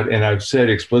reaching out. And I've said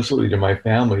explicitly to my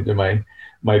family, to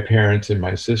my parents and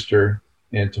my sister,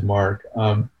 and to Mark,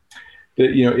 that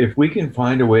if we can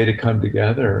find a way to come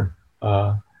together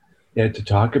and to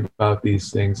talk about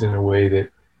these things in a way that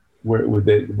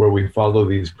where we follow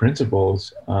these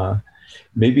principles,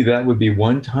 maybe that would be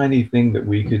one tiny thing that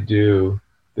we could do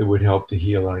that would help to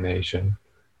heal our nation.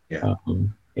 Yeah.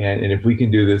 And if we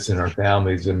can do this in our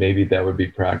families, then maybe that would be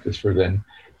practice for then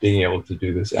being able to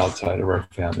do this outside of our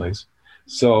families.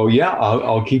 So yeah,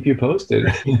 I'll keep you posted.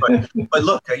 but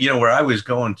look, where I was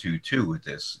going to too with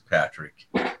this, Patrick,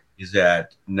 is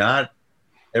that not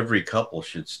every couple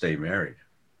should stay married.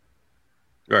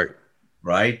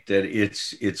 Right. That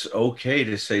it's okay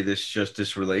to say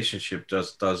this relationship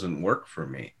just doesn't work for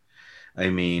me.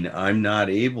 I mean, I'm not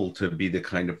able to be the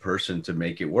kind of person to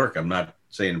make it work. I'm not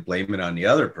saying blame it on the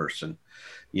other person.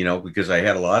 Because I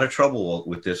had a lot of trouble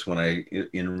with this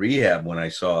in rehab, when I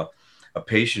saw a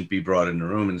patient be brought in the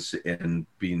room and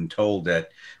being told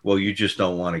that, well, you just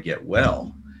don't want to get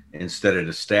well, instead of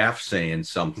the staff saying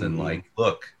something like,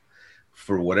 look,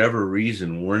 for whatever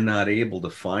reason, we're not able to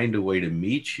find a way to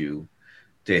meet you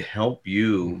to help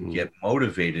you get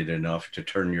motivated enough to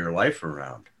turn your life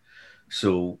around.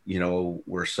 So,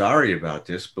 we're sorry about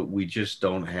this, but we just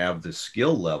don't have the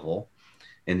skill level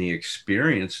and the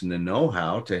experience and the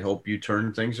know-how to help you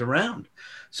turn things around.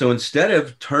 So instead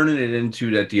of turning it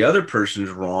into that the other person's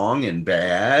wrong and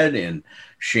bad and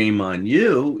shame on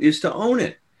you, is to own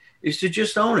it, is to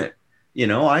just own it.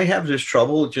 I have this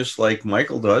trouble just like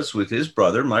Michael does with his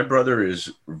brother. My brother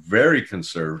is very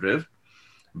conservative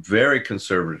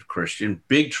Christian,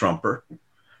 big Trumper.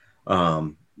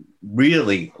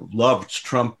 Really loved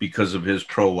Trump because of his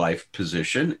pro-life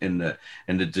position and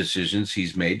the decisions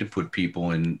he's made to put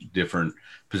people in different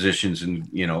positions in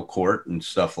court and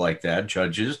stuff like that,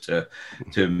 judges to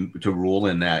rule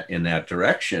in that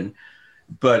direction.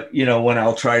 But when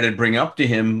I'll try to bring up to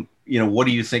him, what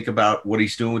do you think about what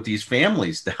he's doing with these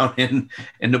families down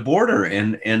in the border,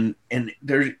 and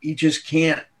there, he just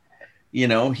can't.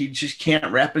 He just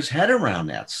can't wrap his head around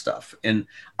that stuff. And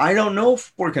I don't know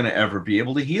if we're going to ever be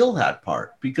able to heal that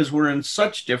part, because we're in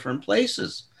such different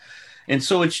places. And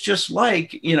so it's just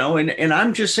like, and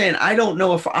I'm just saying, I don't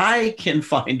know if I can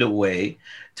find a way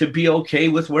to be okay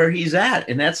with where he's at.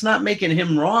 And that's not making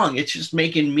him wrong. It's just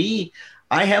making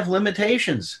I have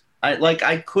limitations.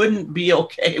 I couldn't be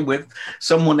okay with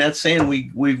someone that's saying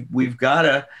we've got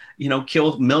to,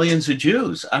 kill millions of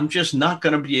Jews. I'm just not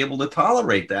going to be able to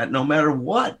tolerate that no matter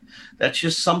what. That's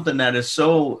just something that is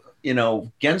so,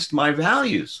 against my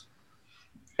values.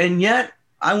 And yet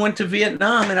I went to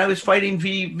Vietnam and I was fighting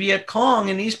Viet Cong,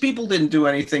 and these people didn't do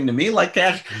anything to me like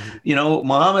that.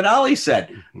 Muhammad Ali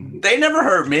said, they never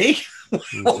hurt me.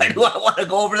 Why do I want to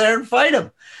go over there and fight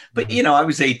them? But, I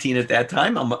was 18 at that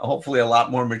time. I'm hopefully a lot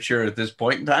more mature at this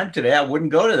point in time. Today, I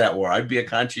wouldn't go to that war. I'd be a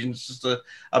conscientious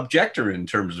objector in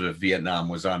terms of if Vietnam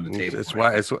was on the table. That's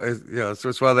why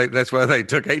they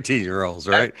took 18-year-olds,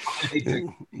 right?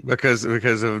 because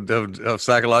of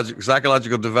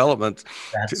psychological development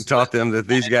taught them that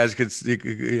these guys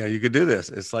you could do this.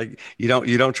 It's like you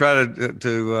don't try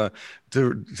to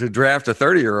draft a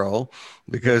 30-year-old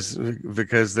because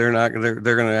they're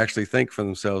going to actually think for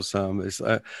themselves some.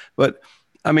 But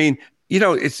I mean,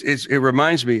 it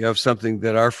reminds me of something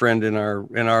that our friend in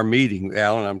our meeting,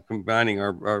 Alan, I'm combining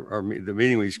the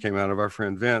meeting we just came out of, our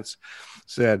friend Vince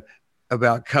said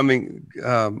about coming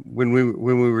when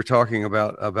we were talking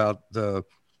about the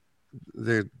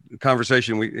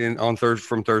conversation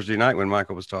from Thursday night when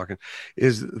Michael was talking,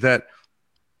 is that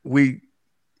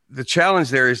the challenge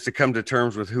there is to come to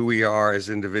terms with who we are as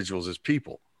individuals, as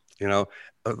people. The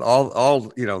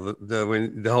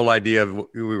whole idea of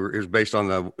is based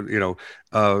on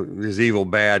this evil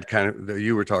bad kind of that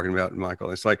you were talking about,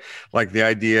 Michael. It's like the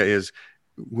idea is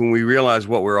when we realize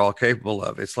what we're all capable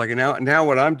of. It's like now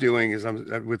what I'm doing is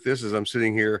I'm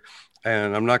sitting here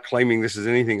and I'm not claiming this is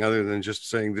anything other than just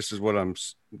saying this is what I'm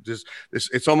just.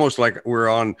 It's almost like we're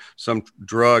on some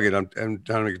drug and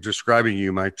I'm describing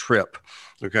you my trip.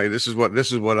 Okay, this is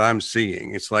what I'm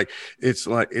seeing. It's like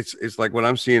what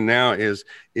I'm seeing now is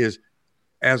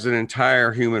as an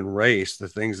entire human race, the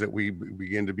things that we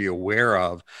begin to be aware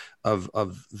of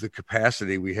the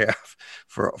capacity we have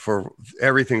for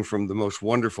everything from the most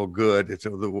wonderful good to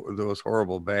the most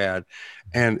horrible bad.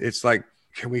 And it's like,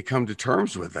 can we come to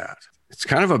terms with that? It's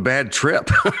kind of a bad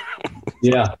trip.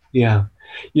 Yeah.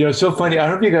 It's so funny. I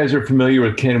don't know if you guys are familiar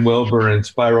with Ken Wilber and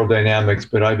spiral dynamics,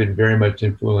 but I've been very much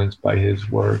influenced by his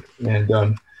work.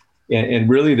 And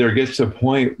really there gets to a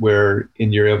point where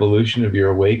in your evolution of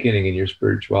your awakening and your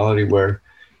spirituality, where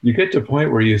you get to a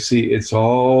point where you see it's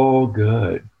all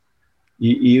good.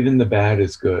 Even the bad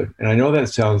is good. And I know that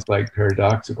sounds like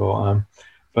paradoxical,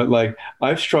 but like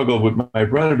I've struggled with my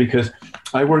brother because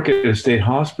I work at a state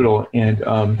hospital and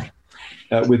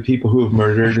with people who have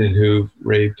murdered and who've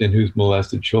raped and who's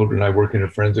molested children. I work in a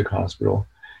forensic hospital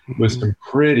with some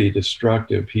pretty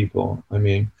destructive people. I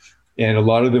mean, and a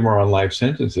lot of them are on life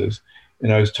sentences.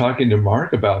 And I was talking to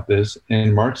Mark about this,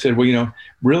 and Mark said, well,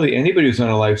 really anybody who's on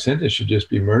a life sentence should just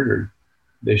be murdered.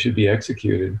 They should be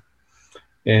executed.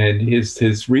 And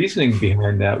his reasoning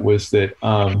behind that was that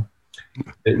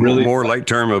it really more like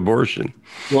term abortion.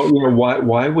 Well,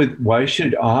 why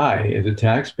should I, as a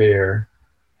taxpayer,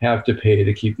 have to pay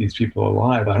to keep these people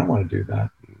alive? I don't want to do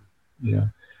that.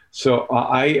 So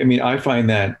I find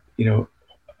that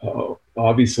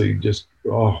obviously just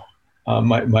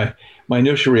my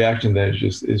initial reaction to that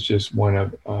is just one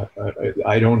of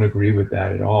I don't agree with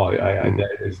that at all.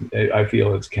 I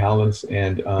feel it's callous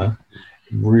and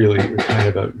really kind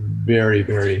of a very,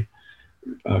 very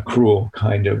cruel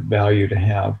kind of value to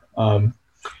have.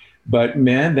 But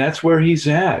man, that's where he's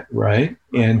at, right?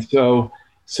 And so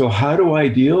how do I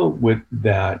deal with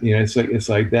that? It's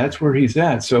like that's where he's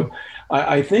at. So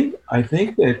I think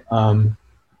that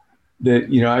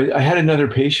I had another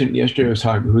patient yesterday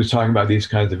who was talking about these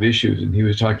kinds of issues, and he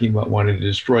was talking about wanting to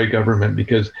destroy government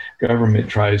because government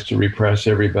tries to repress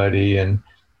everybody and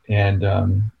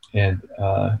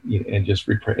just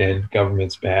and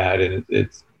government's bad and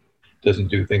it doesn't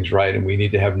do things right, and we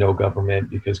need to have no government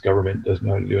because government doesn't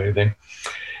know how to do anything.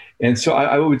 And so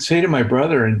I would say to my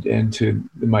brother and to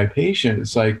my patient,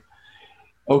 it's like,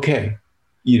 okay,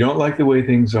 you don't like the way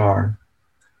things are.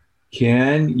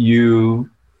 Can we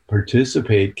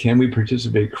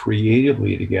participate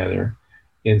creatively together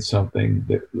in something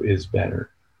that is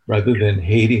better rather than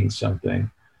hating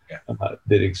something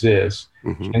that exists?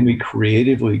 Mm-hmm. Can we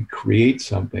creatively create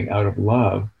something out of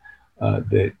love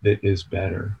that is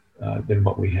better than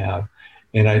what we have?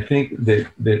 And I think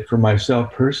that for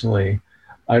myself personally,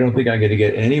 I don't think I'm going to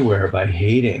get anywhere by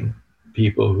hating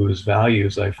people whose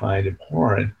values I find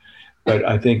abhorrent. But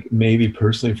I think maybe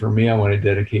personally for me, I want to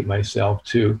dedicate myself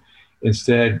to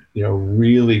instead,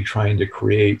 really trying to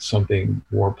create something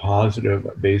more positive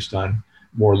based on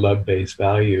more love-based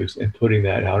values and putting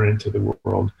that out into the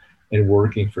world and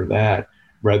working for that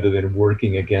rather than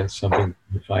working against something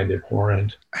you find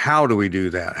abhorrent. How do we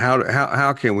do that?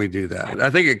 How can we do that?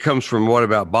 I think it comes from What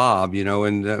About Bob, you know,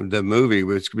 in the movie,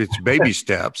 it's baby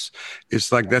steps.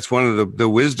 It's like, that's one of the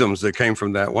wisdoms that came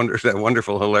from that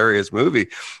wonderful, hilarious movie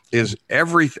is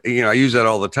everything, you know, I use that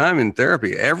all the time in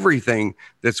therapy. Everything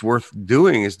that's worth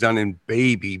doing is done in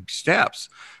baby steps.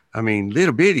 I mean,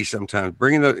 little bitty sometimes.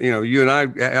 Bringing you know, you and I,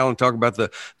 Alan, talk about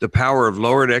the power of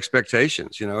lowered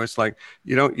expectations. You know, it's like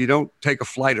you don't take a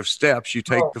flight of steps. You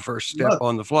take the first step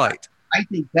on the flight. I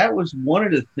think that was one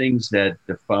of the things that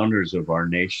the founders of our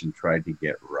nation tried to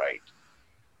get right.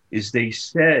 Is they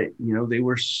said, you know, they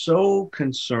were so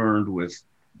concerned with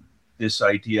this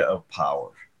idea of power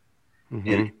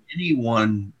in any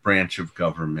one branch of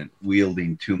government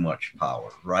wielding too much power,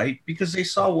 right? Because they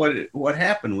saw what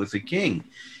happened with the king.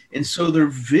 And so their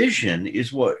vision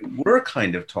is what we're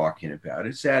kind of talking about,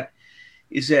 is that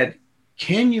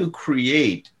can you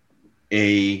create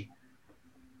a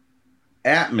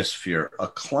atmosphere, a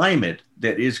climate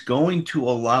that is going to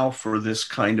allow for this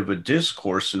kind of a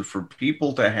discourse and for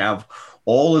people to have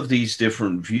all of these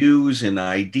different views and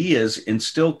ideas and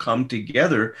still come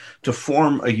together to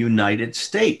form a United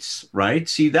States, right?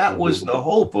 See, that was the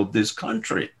hope of this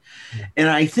country. And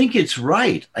I think it's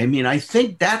right. I mean, I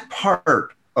think that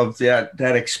part of that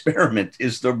experiment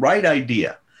is the right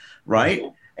idea, right?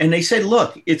 And they said,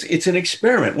 look, it's an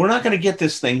experiment. We're not going to get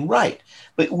this thing right.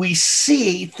 But we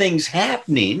see things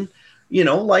happening, you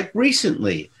know, like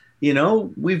recently, you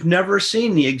know, we've never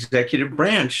seen the executive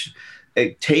branch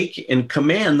take and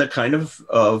command the kind of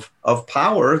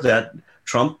power that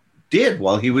Trump did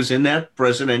while he was in that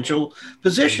presidential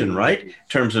position, right? In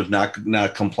terms of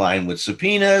not complying with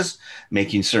subpoenas,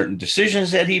 making certain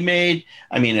decisions that he made.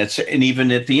 I mean, and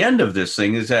even at the end of this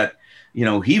thing is that, you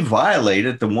know, he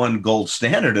violated the one gold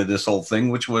standard of this whole thing,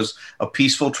 which was a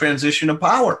peaceful transition of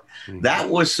power. That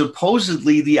was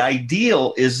supposedly the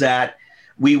ideal, is that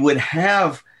we would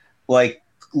have like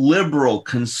liberal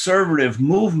conservative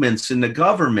movements in the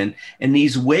government, and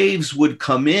these waves would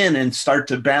come in and start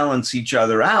to balance each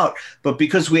other out. But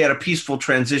because we had a peaceful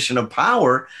transition of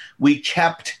power, we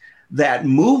kept that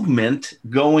movement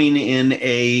going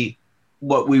in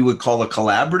what we would call a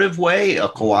collaborative way, a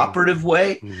cooperative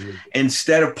way,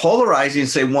 instead of polarizing and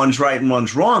say one's right and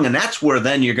one's wrong. And that's where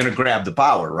then you're going to grab the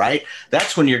power, right?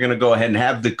 That's when you're going to go ahead and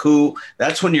have the coup.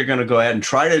 That's when you're going to go ahead and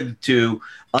try to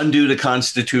undo the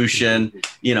Constitution,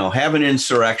 you know, have an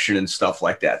insurrection and stuff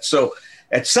like that. So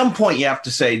at some point you have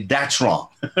to say that's wrong,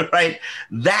 right?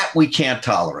 That we can't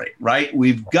tolerate, right?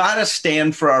 We've got to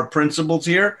stand for our principles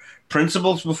here,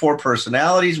 principles before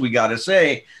personalities. We got to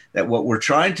say that what we're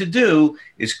trying to do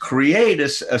is create a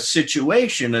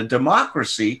situation, a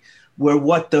democracy, where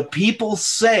what the people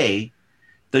say,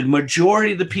 the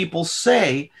majority of the people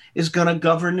say, is going to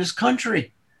govern this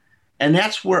country. And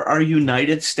that's where our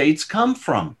United States come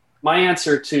from. My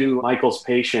answer to Michael's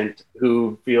patient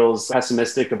who feels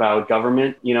pessimistic about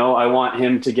government, you know, I want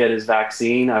him to get his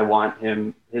vaccine. I want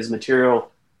his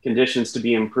material conditions to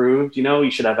be improved. You know, he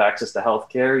should have access to health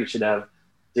care. He should have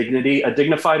dignity, a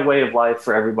dignified way of life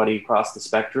for everybody across the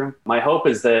spectrum. My hope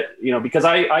is that, you know, because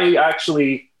I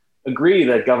actually agree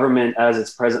that government as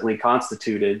it's presently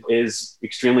constituted is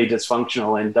extremely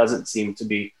dysfunctional and doesn't seem to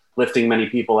be lifting many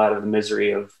people out of the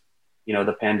misery of, you know,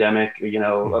 the pandemic, you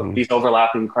know, of these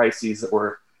overlapping crises that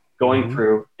we're going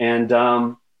through. And,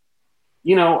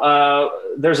 you know,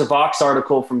 there's a Vox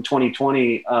article from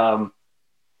 2020.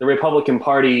 The Republican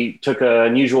Party took an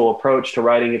unusual approach to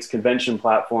writing its convention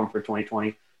platform for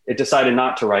 2020. It decided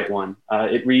not to write one.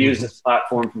 It reused its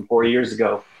platform from 4 years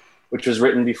ago, which was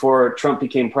written before Trump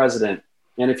became president.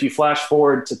 And if you flash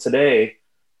forward to today,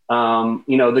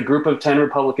 you know, the group of 10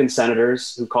 Republican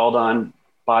senators who called on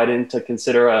Biden to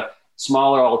consider a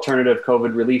smaller alternative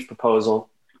COVID relief proposal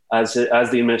as the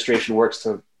administration works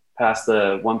to pass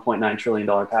the $1.9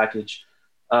 trillion package.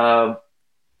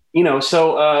 You know,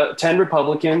 so 10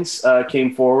 Republicans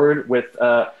came forward with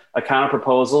a counter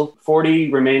proposal.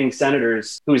 40 remaining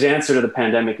senators whose answer to the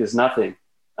pandemic is nothing.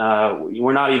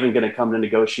 We're not even going to come to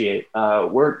negotiate.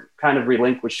 We're kind of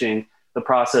relinquishing the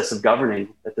process of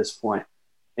governing at this point.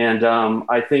 And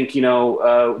I think, you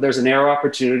know, there's a narrow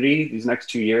opportunity these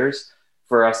next 2 years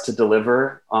for us to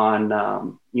deliver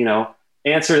on, you know,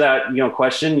 answer that, you know,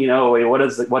 question, you know, what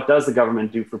does the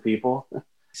government do for people?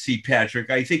 See, Patrick,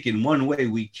 I think in one way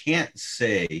we can't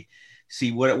say,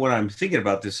 what I'm thinking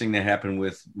about this thing that happened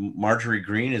with Marjorie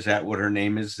Greene, is that what her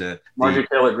name is? Marjorie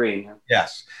Taylor Greene. Yeah.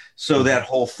 Yes. So that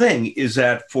whole thing is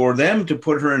that for them to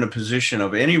put her in a position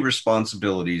of any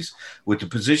responsibilities with the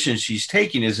position she's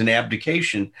taking is an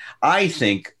abdication, I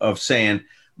think, of saying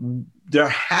there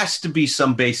has to be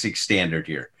some basic standard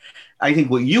here. I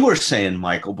think what you were saying,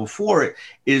 Michael, before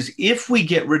is if we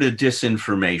get rid of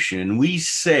disinformation and we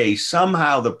say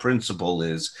somehow the principle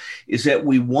is that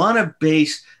we want to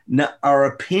base our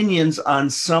opinions on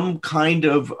some kind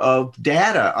of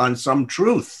data, on some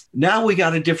truth. Now we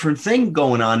got a different thing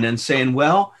going on than saying,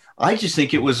 well, I just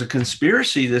think it was a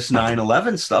conspiracy, this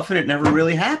 9/11 stuff, and it never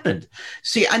really happened.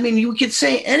 See, I mean, you could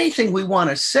say anything we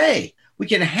want to say. We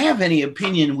can have any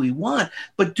opinion we want,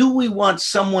 but do we want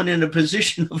someone in a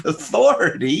position of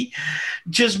authority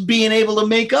just being able to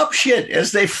make up shit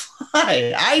as they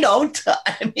fly? I don't.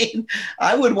 I mean,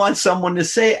 I would want someone to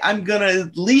say, I'm going to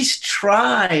at least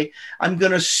try. I'm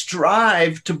going to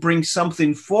strive to bring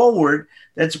something forward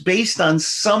that's based on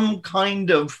some kind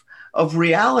of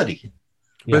reality.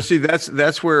 Yeah. But see,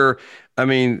 that's where, I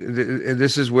mean,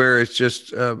 this is where it's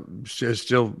just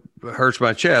still hurts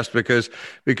my chest because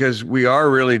we are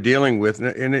really dealing with,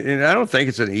 and I don't think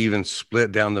it's an even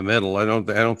split down the middle. I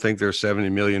don't think there's 70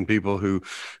 million people who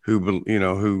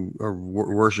are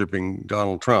worshiping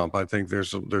Donald Trump. I think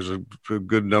there's a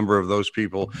good number of those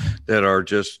people that are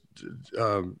just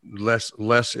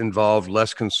less involved,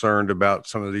 less concerned about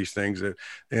some of these things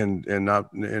and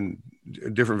not in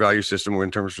a different value system in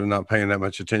terms of not paying that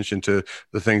much attention to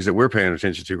the things that we're paying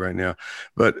attention to right now.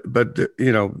 But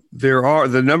there are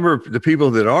the number of the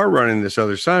people that are running this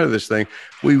other side of this thing.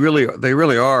 They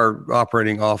really are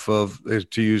operating off of,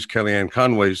 to use Kellyanne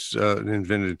Conway's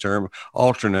invented term,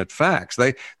 alternate facts.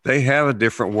 They have a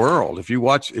different world. If you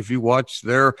watch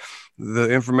the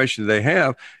information they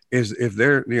have is if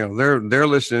they're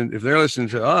listening, if they're listening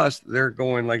to us, they're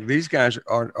going like, these guys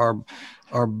are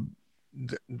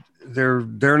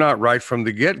they're not right from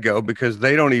the get-go because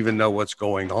they don't even know what's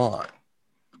going on.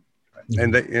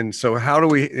 And so how do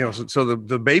we, so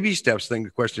the baby steps thing, the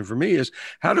question for me is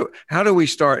how do we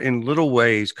start in little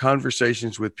ways,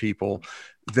 conversations with people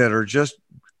that are just,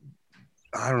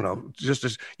 I don't know, just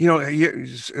as,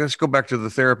 let's go back to the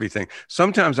therapy thing.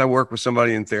 Sometimes I work with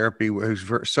somebody in therapy who's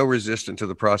so resistant to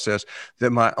the process that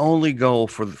my only goal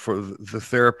for the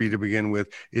therapy to begin with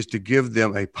is to give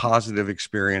them a positive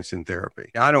experience in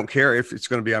therapy. I don't care if it's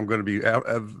going to be, I'm going to be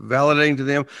validating to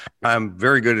them. I'm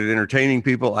very good at entertaining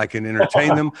people. I can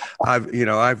entertain them.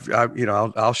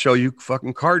 I'll show you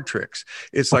fucking card tricks.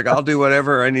 It's like, I'll do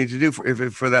whatever I need to do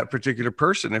for that particular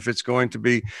person. If it's going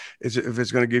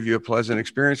to give you a pleasant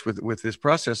experience with this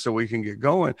process so we can get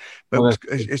going. But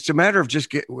it's a matter of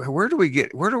just where do we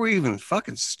even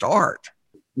fucking start?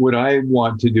 What I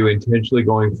want to do intentionally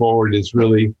going forward is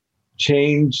really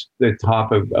change the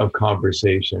topic of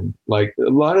conversation. Like a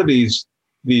lot of these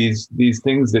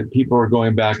things that people are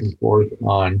going back and forth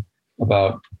on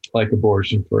about, like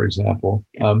abortion, for example.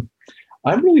 I'm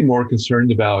really more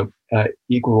concerned about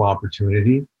equal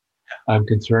opportunity. I'm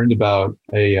concerned about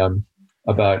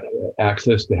about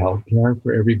access to healthcare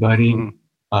for everybody.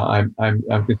 Mm-hmm.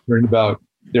 I'm concerned about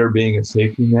there being a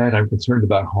safety net. I'm concerned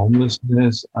about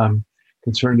homelessness. I'm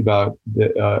concerned about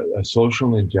the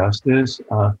social injustice.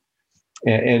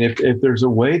 And if there's a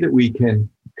way that we can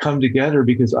come together,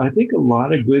 because I think a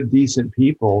lot of good, decent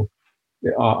people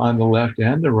on the left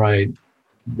and the right,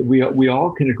 we all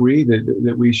can agree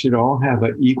that we should all have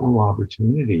an equal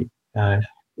opportunity.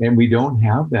 And we don't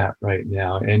have that right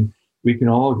now. And we can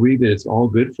all agree that it's all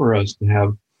good for us to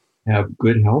have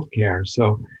good health care.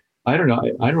 So I don't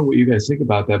know what you guys think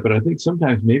about that, but I think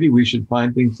sometimes maybe we should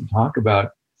find things to talk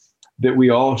about that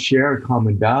we all share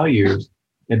common values,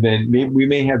 and then maybe we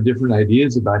may have different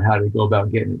ideas about how to go about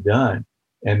getting it done.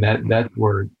 And that's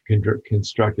where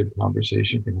constructive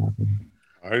conversation can happen.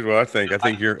 All right, well, I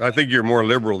think you're more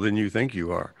liberal than you think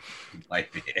you are.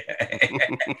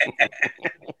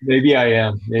 Maybe I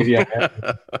am. Yeah.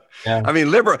 I mean,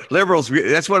 liberals.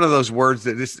 That's one of those words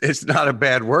that it's not a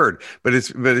bad word, but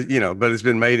it's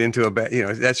been made into a bad.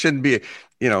 That shouldn't be.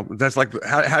 That's like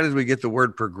how did we get the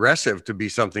word progressive to be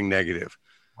something negative?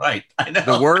 Right. I know.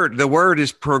 The word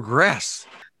is progress.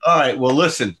 All right. Well,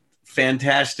 listen.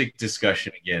 Fantastic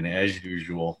discussion again, as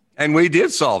usual. And we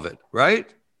did solve it,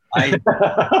 right?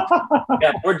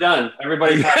 Yeah, we're done.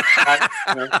 Everybody's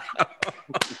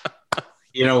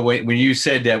when you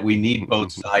said that we need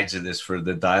both sides of this for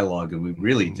the dialogue, and we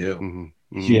really do. Mm-hmm.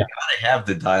 Mm-hmm. You gotta have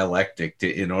the dialectic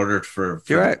in order for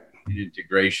right.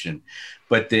 integration.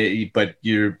 But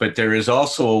there is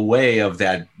also a way of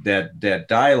that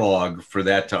dialogue for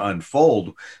that to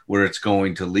unfold where it's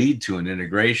going to lead to an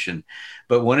integration.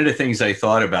 But one of the things I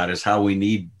thought about is how we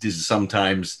need to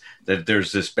sometimes that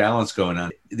there's this balance going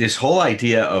on. This whole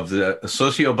idea of the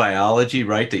sociobiology,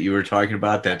 right, that you were talking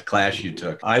about, that class you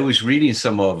took. I was reading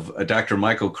some of Dr.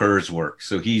 Michael Kerr's work.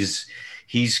 So he's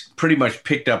he's pretty much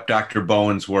picked up Dr.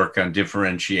 Bowen's work on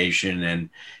differentiation and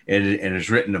has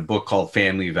written a book called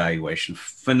Family Evaluation.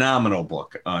 Phenomenal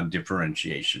book on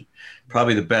differentiation.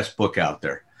 Probably the best book out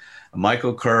there.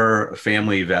 Michael Kerr,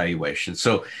 Family Evaluation.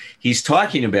 So he's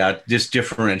talking about this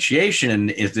differentiation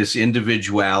and is this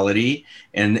individuality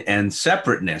and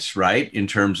separateness, right? In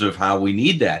terms of how we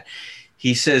need that.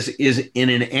 He says, is in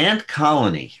an ant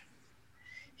colony,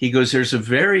 he goes, there's a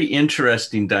very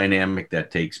interesting dynamic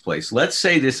that takes place. Let's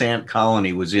say this ant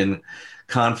colony was in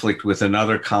conflict with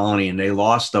another colony and they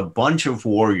lost a bunch of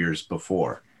warriors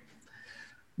before.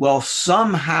 Well,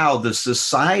 somehow the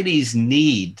society's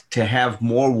need to have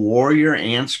more warrior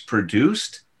ants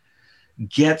produced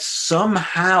gets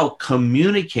somehow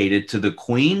communicated to the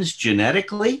queens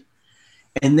genetically,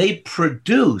 and they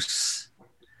produce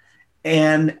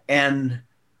an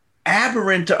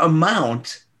aberrant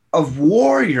amount of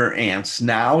warrior ants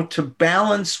now to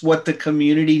balance what the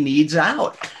community needs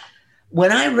out.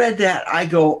 When I read that, I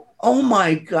go, oh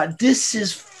my God, this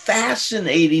is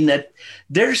fascinating that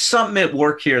there's something at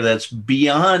work here that's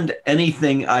beyond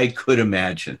anything I could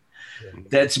imagine.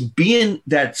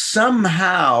 That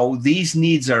somehow these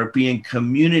needs are being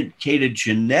communicated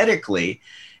genetically.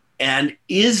 And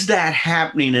is that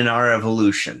happening in our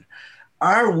evolution?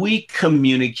 Are we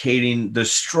communicating the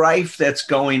strife that's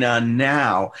going on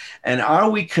now? And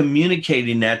are we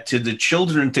communicating that to the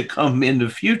children to come in the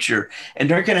future? And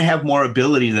they're going to have more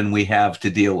ability than we have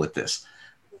to deal with this.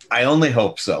 I only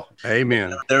hope so.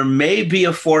 Amen. There may be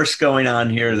a force going on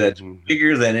here that's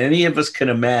bigger than any of us can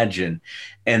imagine,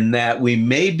 and that we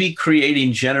may be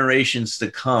creating generations to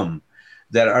come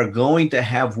that are going to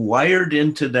have wired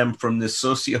into them from the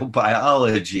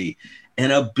sociobiology an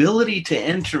ability to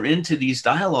enter into these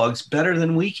dialogues better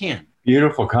than we can.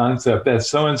 Beautiful concept. That's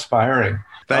so inspiring.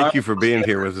 Thank you for being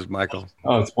here with us, Michael.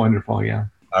 Oh, it's wonderful. Yeah.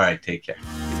 All right. Take care.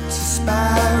 It's a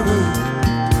spiral,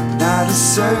 not a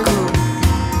circle.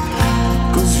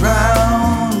 Goes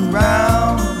round,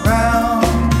 round,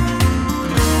 round.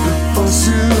 Look for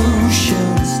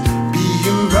solutions. Be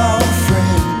your own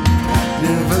friend.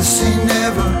 Never say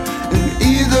never in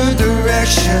either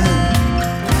direction.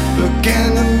 Look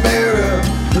in the mirror,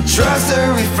 trust the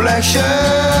reflection.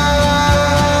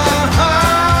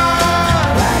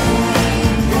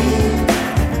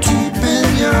 Deep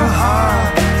in your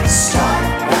heart, start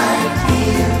right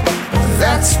here.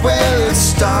 That's where it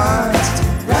starts.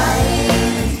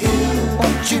 Right here.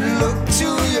 Won't you look to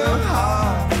your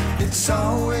heart? It's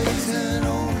always